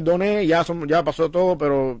si yo te perdoné, ya pasó todo,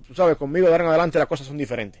 pero tú sabes, conmigo de ahora en adelante las cosas son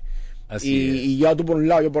diferentes. Y ya tú por un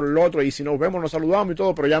lado, yo por el otro, y si nos vemos nos saludamos y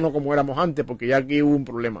todo, pero ya no como éramos antes, porque ya aquí hubo un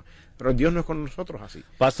problema. Pero Dios no es con nosotros así.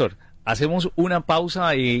 Pastor, hacemos una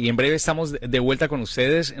pausa y en breve estamos de vuelta con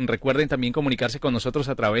ustedes. Recuerden también comunicarse con nosotros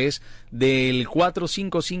a través del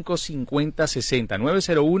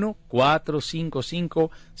 455-5060,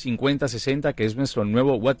 901-455-5060, que es nuestro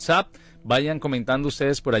nuevo WhatsApp. Vayan comentando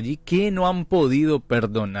ustedes por allí qué no han podido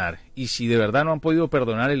perdonar. Y si de verdad no han podido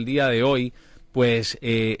perdonar el día de hoy, pues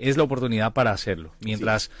es la oportunidad para hacerlo.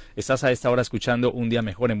 Mientras estás a esta hora escuchando Un Día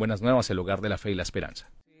Mejor en Buenas Nuevas, el hogar de la fe y la esperanza.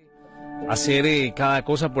 Hacer cada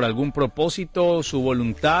cosa por algún propósito, su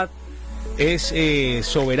voluntad es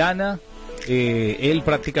soberana. Él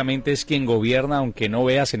prácticamente es quien gobierna, aunque no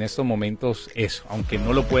veas en estos momentos eso, aunque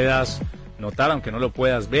no lo puedas notar, aunque no lo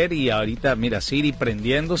puedas ver. Y ahorita, mira, Siri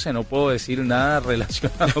prendiéndose, no puedo decir nada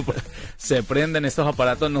relacionado, se prenden estos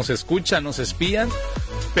aparatos, nos escuchan, nos espían,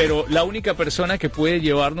 pero la única persona que puede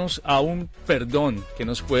llevarnos a un perdón, que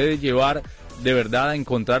nos puede llevar de verdad a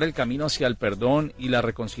encontrar el camino hacia el perdón y la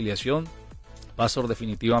reconciliación, Pastor,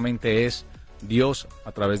 definitivamente es Dios,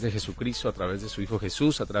 a través de Jesucristo, a través de su Hijo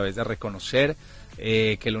Jesús, a través de reconocer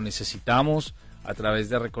que lo necesitamos, a través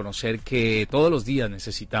de reconocer que todos los días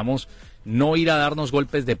necesitamos no ir a darnos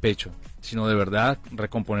golpes de pecho, sino de verdad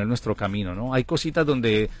recomponer nuestro camino, ¿no? Hay cositas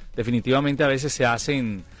donde definitivamente a veces se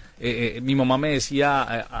hacen. Mi mamá me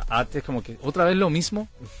decía antes como que otra vez lo mismo,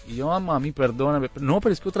 y yo, mami, perdóname, no,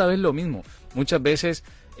 pero es que otra vez lo mismo. Muchas veces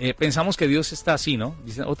pensamos que Dios está así, ¿no?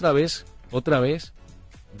 Dicen otra vez.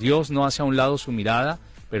 Dios no hace a un lado su mirada,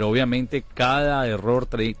 pero obviamente cada error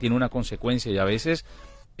tiene una consecuencia, y a veces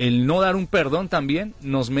el no dar un perdón también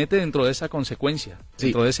nos mete dentro de esa consecuencia,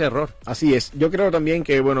 dentro de ese error. Así es. Yo creo también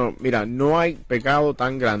que, mira, no hay pecado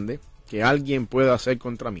tan grande que alguien pueda hacer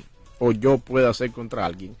contra mí, o yo pueda hacer contra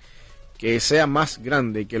alguien, que sea más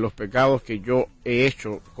grande que los pecados que yo he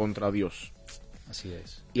hecho contra Dios. Así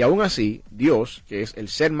es. Y aún así, Dios, que es el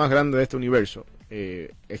ser más grande de este universo,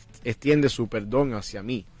 extiende su perdón hacia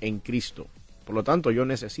mí en Cristo. Por lo tanto, yo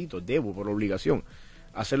debo por obligación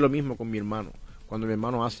hacer lo mismo con mi hermano cuando mi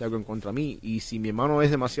hermano hace algo en contra de mí. Y si mi hermano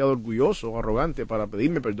es demasiado orgulloso o arrogante para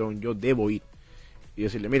pedirme perdón, yo debo ir y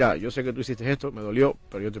decirle, mira, yo sé que tú hiciste esto, me dolió,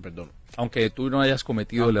 pero yo te perdono. Aunque tú no hayas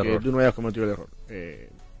cometido el error. Tú no hayas cometido el error.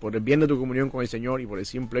 Por el bien de tu comunión con el Señor y por el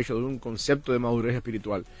simple hecho de un concepto de madurez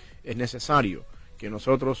espiritual, es necesario que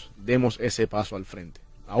nosotros demos ese paso al frente.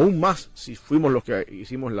 Aún más si fuimos los que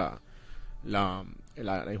hicimos la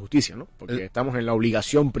injusticia, ¿no? Porque estamos en la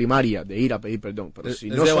obligación primaria de ir a pedir perdón. Pero si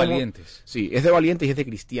no de somos, valientes. Sí, es de valientes y es de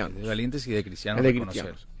cristianos. De valientes y de cristianos. Es de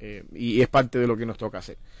cristianos. Y es parte de lo que nos toca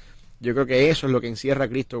hacer. Yo creo que eso es lo que encierra a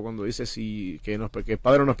Cristo cuando dice que el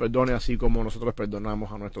Padre nos perdone así como nosotros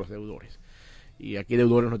perdonamos a nuestros deudores. Y aquí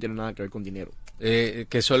deudores no tienen nada que ver con dinero. Que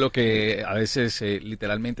eso es lo que a veces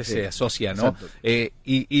literalmente se asocia, ¿no?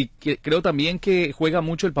 Creo también que juega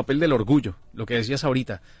mucho el papel del orgullo, lo que decías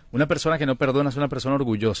ahorita. Una persona que no perdona es una persona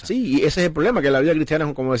orgullosa. Sí, y ese es el problema, que la vida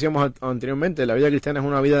cristiana, como decíamos anteriormente, la vida cristiana es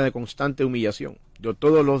una vida de constante humillación. Yo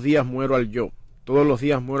todos los días muero al yo. Todos los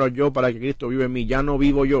días muero yo para que Cristo viva en mí. Ya no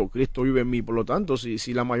vivo yo, Cristo vive en mí. Por lo tanto,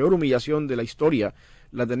 si la mayor humillación de la historia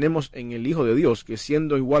la tenemos en el Hijo de Dios, que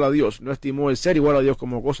siendo igual a Dios, no estimó el ser igual a Dios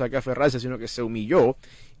como cosa que aferrarse, sino que se humilló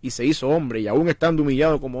y se hizo hombre, y aún estando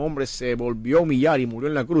humillado como hombre, se volvió a humillar y murió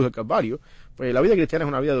en la cruz del Calvario. Pues la vida cristiana es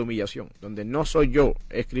una vida de humillación, donde no soy yo,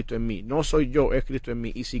 es Cristo en mí, no soy yo, es Cristo en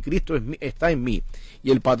mí. Y si Cristo está en mí,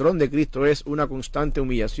 y el patrón de Cristo es una constante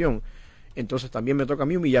humillación, entonces también me toca a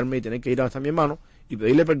mí humillarme y tener que ir hasta mi hermano y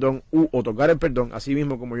pedirle perdón o tocar el perdón, así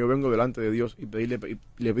mismo como yo vengo delante de Dios y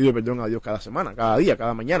le pido perdón a Dios cada semana, cada día,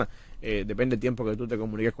 cada mañana, depende del tiempo que tú te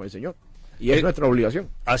comuniques con el Señor. Y es nuestra obligación.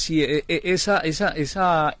 Así,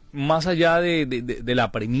 esa más allá de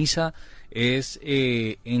la premisa, es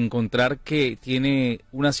encontrar que tiene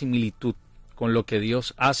una similitud con lo que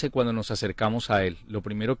Dios hace cuando nos acercamos a Él. Lo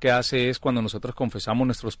primero que hace es, cuando nosotros confesamos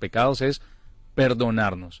nuestros pecados, es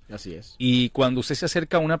perdonarnos. Así es. Y cuando usted se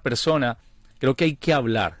acerca a una persona, creo que hay que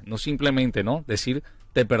hablar, no simplemente, ¿no?, decir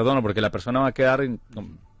te perdono, porque la persona va a quedar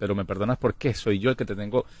no, pero me perdonas porque soy yo el que te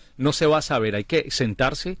tengo. No se va a saber, hay que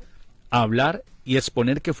sentarse, hablar y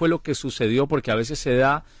exponer qué fue lo que sucedió, porque a veces se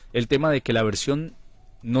da el tema de que la versión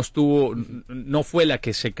no fue la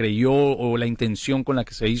que se creyó o la intención con la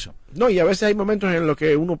que se hizo. No, y a veces hay momentos en los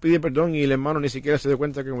que uno pide perdón y el hermano ni siquiera se da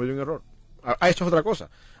cuenta que cometió un error. Esto es otra cosa.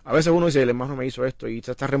 A veces uno dice, el hermano me hizo esto, y te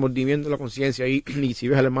está remordimiento la conciencia, y si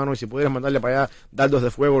ves al hermano y si pudieras mandarle para allá dardos de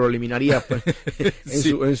fuego, lo eliminarías pues,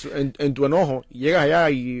 Sí. en tu enojo. Y llegas allá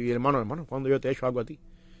y el hermano, cuando yo te he hecho algo a ti.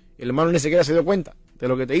 El hermano ni siquiera se dio cuenta de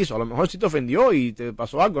lo que te hizo. A lo mejor sí te ofendió y te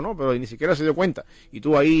pasó algo, ¿no? Pero ni siquiera se dio cuenta. Y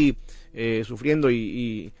tú ahí sufriendo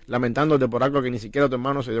y lamentándote por algo que ni siquiera tu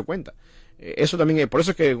hermano se dio cuenta. Eso también es, por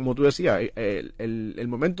eso es que, como tú decías, el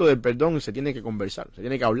momento del perdón se tiene que conversar, se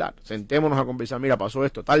tiene que hablar. Sentémonos a conversar, mira, pasó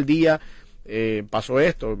esto, tal día pasó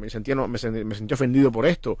esto, me sentí ofendido por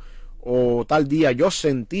esto, o tal día yo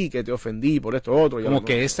sentí que te ofendí por esto otro. Como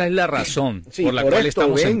que esta es la razón sí, por la cual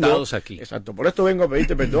estamos sentados aquí. Exacto, por esto vengo a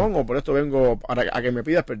pedirte perdón, o por esto vengo a que me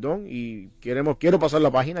pidas perdón, y quiero pasar la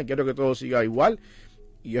página, quiero que todo siga igual.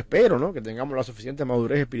 Y yo espero, ¿no?, que tengamos la suficiente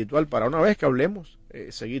madurez espiritual para, una vez que hablemos,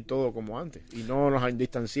 seguir todo como antes. Y no nos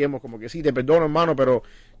distanciemos como que sí, te perdono, hermano, pero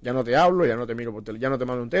ya no te hablo, ya no te miro ya no te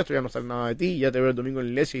mando un texto, ya no sale nada de ti, ya te veo el domingo en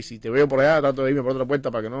la iglesia, y si te veo por allá trato de irme por otra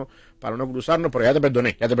puerta para no cruzarnos, pero ya te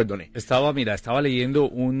perdoné. Estaba leyendo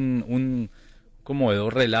un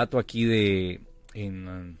conmovedor relato aquí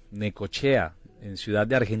en Necochea, en Ciudad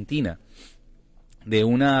de Argentina, de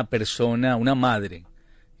una persona, una madre,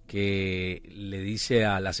 que le dice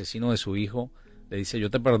al asesino de su hijo, le dice, yo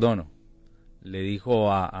te perdono. Le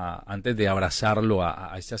dijo antes de abrazarlo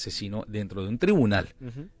a este asesino dentro de un tribunal.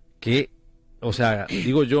 Uh-huh. Que, o sea,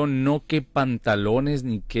 digo yo, no qué pantalones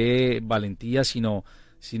ni qué valentía, sino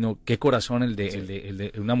qué corazón el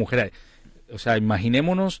de una mujer. O sea,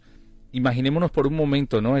 imaginémonos por un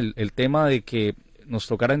momento, ¿no?, el tema de que nos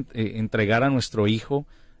tocara entregar a nuestro hijo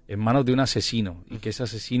en manos de un asesino, y que ese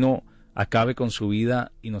asesino acabe con su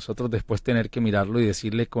vida, y nosotros después tener que mirarlo y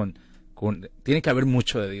decirle tiene que haber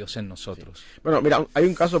mucho de Dios en nosotros. Sí. Bueno, mira, hay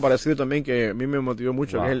un caso parecido también que a mí me motivó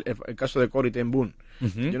mucho, Wow. que es el caso de Corrie ten Boom.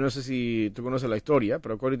 Uh-huh. Yo no sé si tú conoces la historia,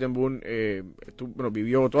 pero Corrie ten Boom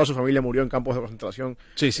vivió, toda su familia murió en campos de concentración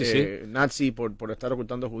Sí. nazi por estar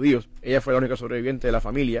ocultando judíos. Ella fue la única sobreviviente de la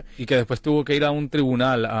familia. Y que después tuvo que ir a un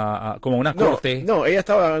tribunal, como una corte. No, ella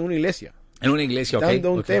estaba en una iglesia. En una iglesia,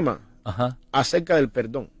 dando un tema Ajá. acerca del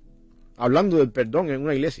perdón. Hablando del perdón en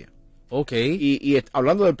una iglesia. Ok. Y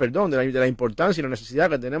hablando del perdón, de la importancia y la necesidad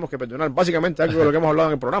que tenemos que perdonar. Básicamente algo de lo que hemos hablado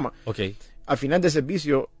en el programa. Ok. Al final del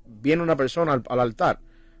servicio viene una persona al altar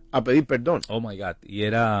a pedir perdón. Oh my God. Y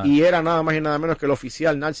era nada más y nada menos que el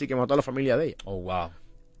oficial nazi que mató a la familia de ella. Oh wow.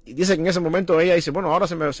 Y dice que en ese momento ella dice, bueno, ahora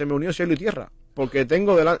se me unió cielo y tierra, porque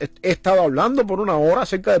he estado hablando por una hora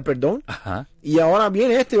acerca del perdón, Ajá. y ahora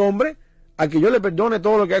viene este hombre a que yo le perdone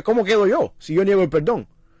todo lo que... ¿Cómo quedo yo si yo niego el perdón?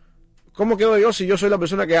 ¿Cómo quedo yo si yo soy la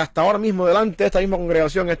persona que hasta ahora mismo delante de esta misma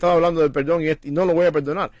congregación he estado hablando del perdón y no lo voy a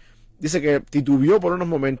perdonar? Dice que titubeó por unos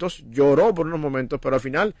momentos, lloró por unos momentos, pero al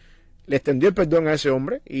final le extendió el perdón a ese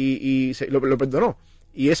hombre y lo perdonó.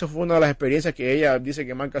 Y eso fue una de las experiencias que ella dice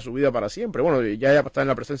que marca su vida para siempre. Bueno, ya ella está en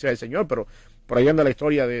la presencia del Señor, pero por ahí anda la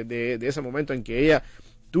historia de ese momento en que ella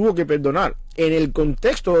tuvo que perdonar. En el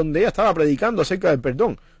contexto donde ella estaba predicando acerca del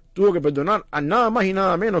perdón, tuvo que perdonar a nada más y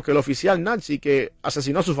nada menos que el oficial nazi que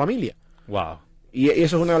asesinó a su familia. Wow. Y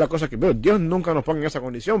eso es una de las cosas que Dios nunca nos pone en esa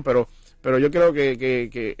condición, pero yo creo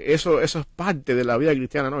que eso es parte de la vida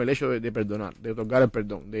cristiana, ¿no? El hecho de perdonar, de otorgar el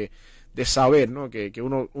perdón, de saber, ¿no? Que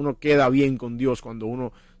uno queda bien con Dios cuando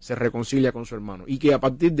uno se reconcilia con su hermano. Y que a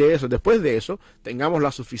partir de eso, después de eso, tengamos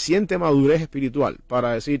la suficiente madurez espiritual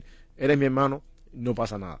para decir, eres mi hermano, no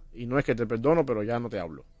pasa nada. Y no es que te perdono, pero ya no te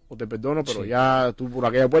hablo. O te perdono, pero ya tú por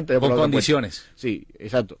aquella puerta... Con condiciones. Sí,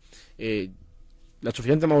 exacto. La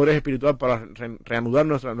suficiente madurez espiritual para reanudar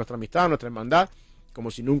nuestra amistad, nuestra hermandad,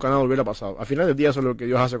 como si nunca nada hubiera pasado. Al final del día eso es lo que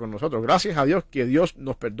Dios hace con nosotros. Gracias a Dios que Dios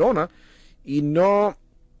nos perdona y no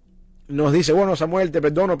nos dice, bueno, Samuel, te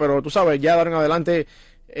perdono, pero tú sabes, ya de ahora en adelante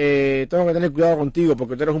tengo que tener cuidado contigo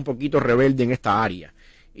porque tú eres un poquito rebelde en esta área.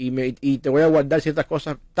 Y te voy a guardar ciertas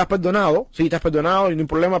cosas. ¿Estás perdonado? Sí, estás perdonado y no hay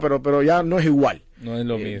problema, pero ya no es igual. No es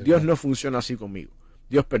lo mismo. Dios no funciona así conmigo.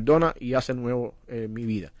 Dios perdona y hace nuevo mi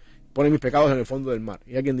vida. Pone mis pecados en el fondo del mar.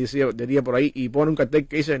 Y alguien diría por ahí y pone un cartel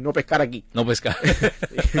que dice no pescar aquí. No pescar.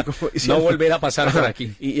 No volver a pasar por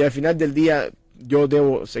aquí. Y al final del día yo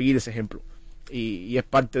debo seguir ese ejemplo. Y es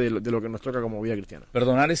parte de lo que nos toca como vida cristiana.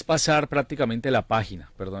 Perdonar es pasar prácticamente la página.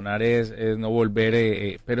 Perdonar es no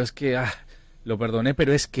volver, pero es que lo perdoné,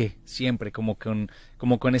 pero es que siempre como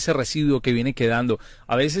con ese residuo que viene quedando.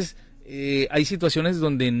 A veces hay situaciones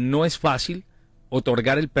donde no es fácil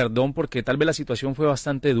otorgar el perdón porque tal vez la situación fue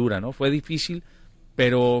bastante dura, ¿no? Fue difícil,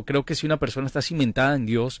 pero creo que si una persona está cimentada en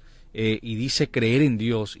Dios y dice creer en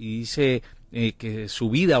Dios y dice que su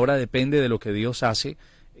vida ahora depende de lo que Dios hace,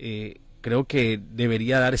 creo que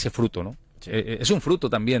debería dar ese fruto, ¿no? Sí. Es un fruto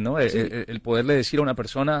también, ¿no? Sí. El poderle decir a una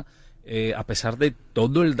persona, a pesar de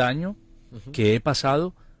todo el daño que he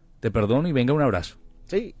pasado, te perdono y venga un abrazo.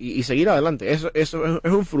 Sí, y seguir adelante. Eso es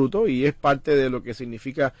un fruto y es parte de lo que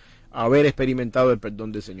significa haber experimentado el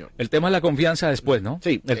perdón del Señor. El tema es la confianza después, ¿no?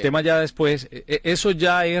 Sí. El tema ya después, eso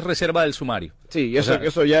ya es reserva del sumario. Sí,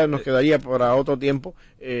 eso ya nos quedaría para otro tiempo.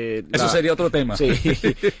 Eso sería otro tema. Sí,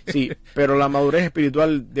 sí, pero la madurez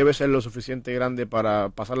espiritual debe ser lo suficiente grande para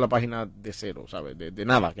pasar la página de cero, ¿sabes? De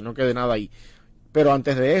nada, que no quede nada ahí. Pero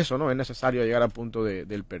antes de eso, ¿no? Es necesario llegar al punto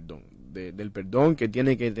del perdón. Del perdón que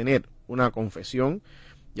tiene que tener una confesión,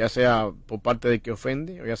 ya sea por parte del que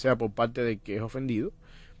ofende o ya sea por parte del que es ofendido.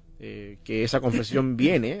 Que esa confesión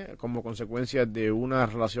viene como consecuencia de una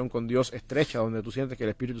relación con Dios estrecha, donde tú sientes que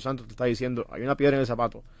el Espíritu Santo te está diciendo, hay una piedra en el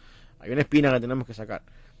zapato, hay una espina que tenemos que sacar,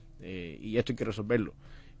 y esto hay que resolverlo.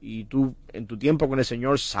 Y tú, en tu tiempo con el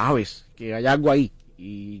Señor, sabes que hay algo ahí,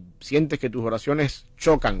 y sientes que tus oraciones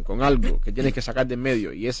chocan con algo que tienes que sacar de en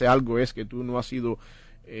medio, y ese algo es que tú no has sido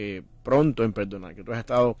pronto en perdonar, que tú has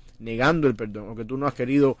estado negando el perdón o que tú no has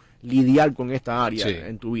querido lidiar con esta área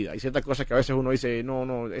en tu vida. Hay ciertas cosas que a veces uno dice,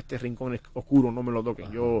 no, este rincón es oscuro, no me lo toques.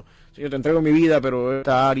 Yo, Señor, te entrego mi vida, pero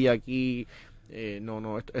esta área aquí,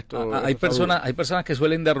 esto hay personas que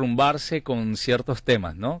suelen derrumbarse con ciertos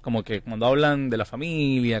temas, ¿no? Como que cuando hablan de la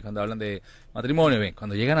familia, cuando hablan de matrimonio,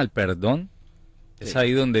 cuando llegan al perdón, es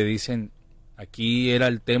ahí donde dicen, aquí era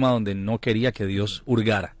el tema donde no quería que Dios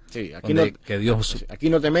hurgara. Sí, aquí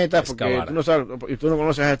no te metas porque tú no sabes, y tú no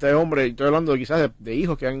conoces a este hombre, y estoy hablando quizás de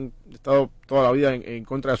hijos que han estado toda la vida en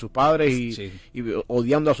contra de sus padres y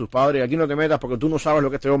odiando a sus padres. Aquí no te metas porque tú no sabes lo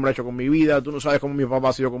que este hombre ha hecho con mi vida, tú no sabes cómo mi papá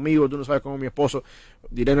ha sido conmigo, tú no sabes cómo mi esposo,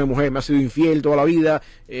 diré no, mujer, me ha sido infiel toda la vida.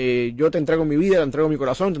 Yo te entrego mi vida, te entrego mi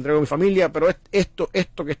corazón, te entrego mi familia, pero esto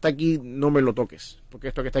que está aquí no me lo toques, porque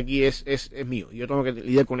esto que está aquí es mío y yo tengo que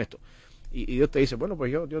lidiar con esto. Y Dios te dice, bueno, pues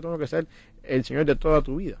yo tengo que ser el Señor de toda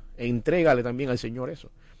tu vida. E entrégale también al Señor eso.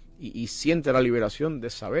 Y siente la liberación de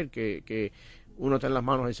saber que uno está en las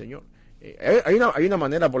manos del Señor. Hay una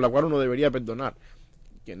manera por la cual uno debería perdonar,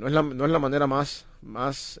 que no es la manera más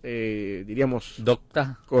diríamos,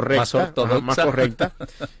 docta, correcta, más ortodoxa. Más correcta,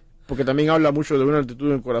 porque también habla mucho de una actitud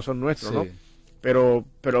en el corazón nuestro, ¿no? Pero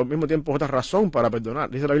al mismo tiempo es otra razón para perdonar.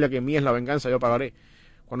 Dice la Biblia que mía es la venganza, yo pagaré.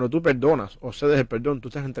 Cuando tú perdonas o cedes el perdón, tú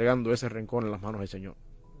estás entregando ese rencor en las manos del Señor.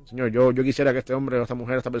 Señor, yo quisiera que este hombre o esta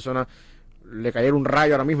mujer, a esta persona, le cayera un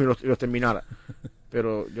rayo ahora mismo y los terminara.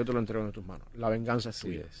 pero yo te lo entrego en tus manos. La venganza es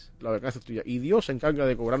tuya. La venganza es tuya. Y Dios se encarga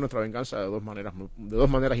de cobrar nuestra venganza de dos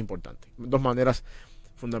maneras importantes, dos maneras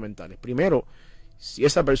fundamentales. Primero, si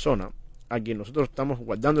esa persona a quien nosotros estamos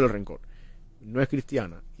guardando el rencor no es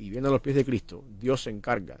cristiana y viene a los pies de Cristo, Dios se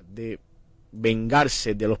encarga de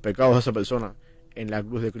vengarse de los pecados de esa persona en la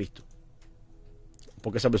cruz de Cristo,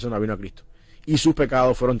 porque esa persona vino a Cristo y sus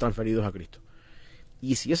pecados fueron transferidos a Cristo.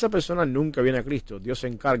 Y si esa persona nunca viene a Cristo, Dios se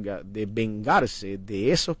encarga de vengarse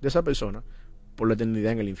de esa persona por la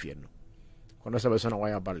eternidad en el infierno, cuando esa persona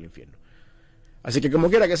vaya para el infierno. Así que como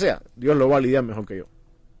quiera que sea, Dios lo va a lidiar mejor que yo.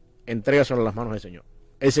 Entrégaselo a las manos del Señor.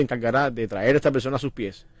 Él se encargará de traer a esta persona a sus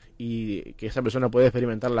pies y que esa persona pueda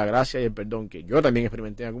experimentar la gracia y el perdón que yo también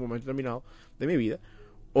experimenté en algún momento determinado de mi vida,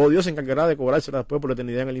 o Dios se encargará de cobrársela después por la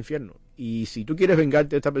eternidad en el infierno. Y si tú quieres vengarte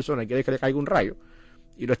de esta persona y quieres que le caiga un rayo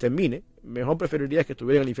y lo extermine, mejor preferirías que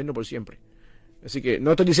estuviera en el infierno por siempre. Así que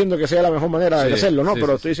no estoy diciendo que sea la mejor manera de hacerlo, ¿no?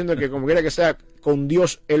 Pero estoy diciendo que como quiera que sea, con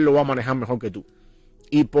Dios Él lo va a manejar mejor que tú.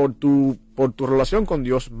 Y por tu relación con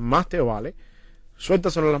Dios, más te vale,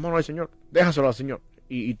 suéltaselo en las manos del Señor, déjaselo al Señor.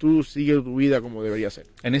 Y tú sigue tu vida como debería ser.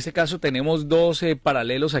 En este caso tenemos dos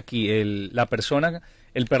paralelos aquí. El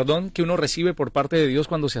perdón que uno recibe por parte de Dios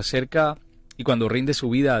cuando se acerca y cuando rinde su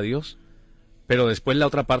vida a Dios, pero después la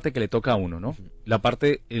otra parte que le toca a uno, ¿no? La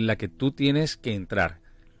parte en la que tú tienes que entrar.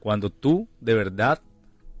 Cuando tú de verdad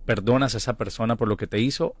perdonas a esa persona por lo que te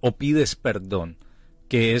hizo o pides perdón,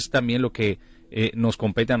 que es también lo que nos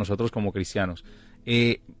compete a nosotros como cristianos.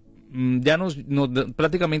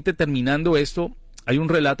 Prácticamente terminando esto, hay un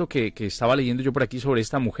relato que estaba leyendo yo por aquí sobre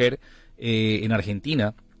esta mujer en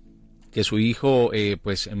Argentina, que su hijo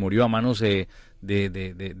pues murió a manos de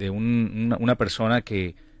una persona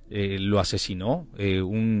que lo asesinó,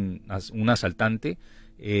 un asaltante.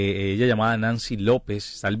 Ella llamada Nancy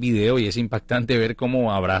López, está el video y es impactante ver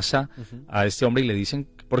cómo abraza a este hombre y le dicen,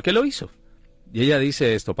 ¿por qué lo hizo? Y ella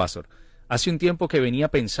dice esto, pastor: hace un tiempo que venía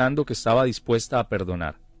pensando que estaba dispuesta a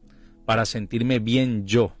perdonar, para sentirme bien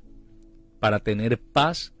yo, para tener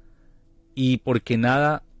paz y porque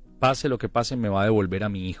nada, pase lo que pase, me va a devolver a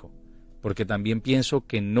mi hijo. Porque también pienso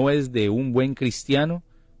que no es de un buen cristiano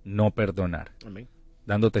no perdonar. Amén.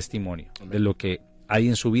 Dando testimonio Amén. de lo que hay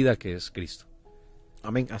en su vida, que es Cristo.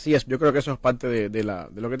 Amén. Así es. Yo creo que eso es parte de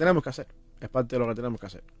lo que tenemos que hacer. Es parte de lo que tenemos que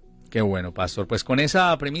hacer. Qué bueno, pastor. Pues con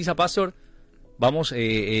esa premisa, pastor, vamos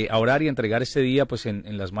a orar y entregar este día pues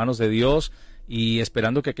en las manos de Dios, y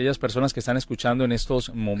esperando que aquellas personas que están escuchando en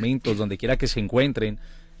estos momentos, donde quiera que se encuentren,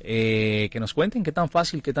 que nos cuenten qué tan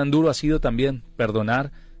fácil, qué tan duro ha sido también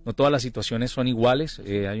perdonar. No todas las situaciones son iguales.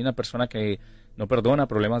 Hay una persona que no perdona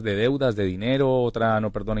problemas de deudas, de dinero, otra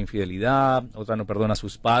no perdona infidelidad, otra no perdona a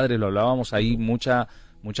sus padres. Lo hablábamos, hay mucha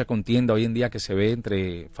contienda hoy en día que se ve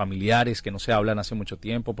entre familiares que no se hablan hace mucho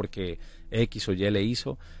tiempo porque X o Y le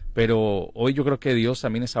hizo. Pero hoy yo creo que Dios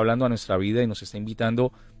también está hablando a nuestra vida y nos está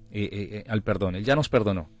invitando al perdón. Él ya nos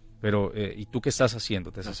perdonó, pero ¿y tú qué estás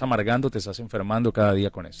haciendo? ¿Te estás amargando, te estás enfermando cada día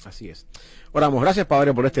con esto? Así es. Oramos. Gracias,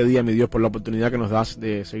 Padre, por este día, mi Dios, por la oportunidad que nos das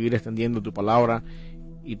de seguir extendiendo tu palabra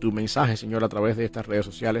y tu mensaje, Señor, a través de estas redes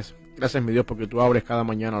sociales. Gracias, mi Dios, porque tú abres cada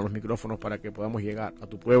mañana los micrófonos para que podamos llegar a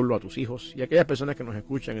tu pueblo, a tus hijos y a aquellas personas que nos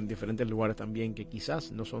escuchan en diferentes lugares también, que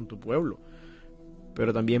quizás no son tu pueblo,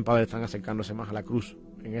 pero también, Padre, están acercándose más a la cruz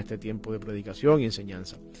en este tiempo de predicación y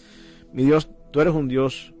enseñanza. Mi Dios, tú eres un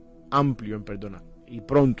Dios amplio en perdonar y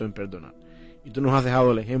pronto en perdonar. Y tú nos has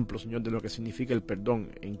dejado el ejemplo, Señor, de lo que significa el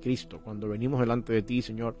perdón en Cristo. Cuando venimos delante de ti,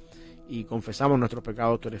 Señor, y confesamos nuestros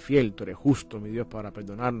pecados, tú eres fiel, tú eres justo, mi Dios, para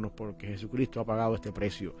perdonarnos, porque Jesucristo ha pagado este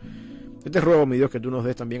precio. Yo te ruego, mi Dios, que tú nos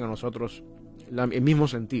des también a nosotros el mismo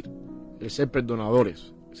sentir, el ser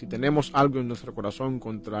perdonadores. Si tenemos algo en nuestro corazón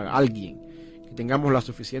contra alguien, que tengamos la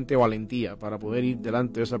suficiente valentía para poder ir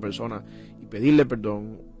delante de esa persona y pedirle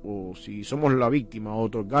perdón, o si somos la víctima,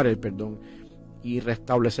 otorgar el perdón y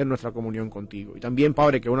restablecer nuestra comunión contigo. Y también,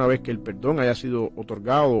 Padre, que una vez que el perdón haya sido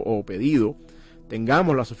otorgado o pedido,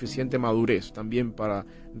 tengamos la suficiente madurez también para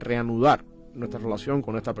reanudar nuestra relación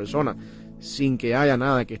con esta persona sin que haya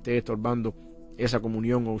nada que esté estorbando esa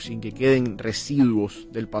comunión o sin que queden residuos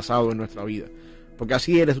del pasado en nuestra vida. Porque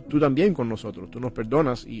así eres tú también con nosotros. Tú nos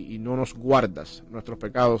perdonas y no nos guardas nuestros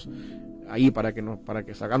pecados ahí para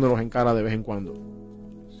que sacándonos en cara de vez en cuando,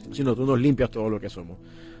 sino tú nos limpias todo lo que somos.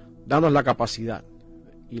 Danos la capacidad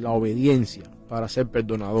y la obediencia para ser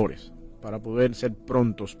perdonadores, para poder ser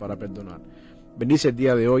prontos para perdonar. Bendice el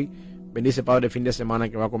día de hoy, bendice, Padre, el fin de semana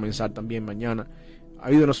que va a comenzar también mañana.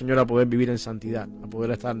 Ayúdanos, Señor, a poder vivir en santidad, a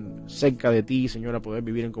poder estar cerca de ti, Señor, a poder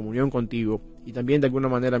vivir en comunión contigo y también de alguna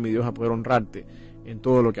manera, mi Dios, a poder honrarte en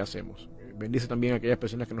todo lo que hacemos. Bendice también a aquellas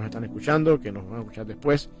personas que nos están escuchando, que nos van a escuchar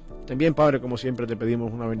después. También, Padre, como siempre, te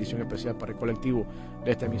pedimos una bendición especial para el colectivo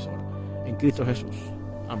de esta emisora. En Cristo Jesús.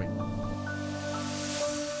 Amén.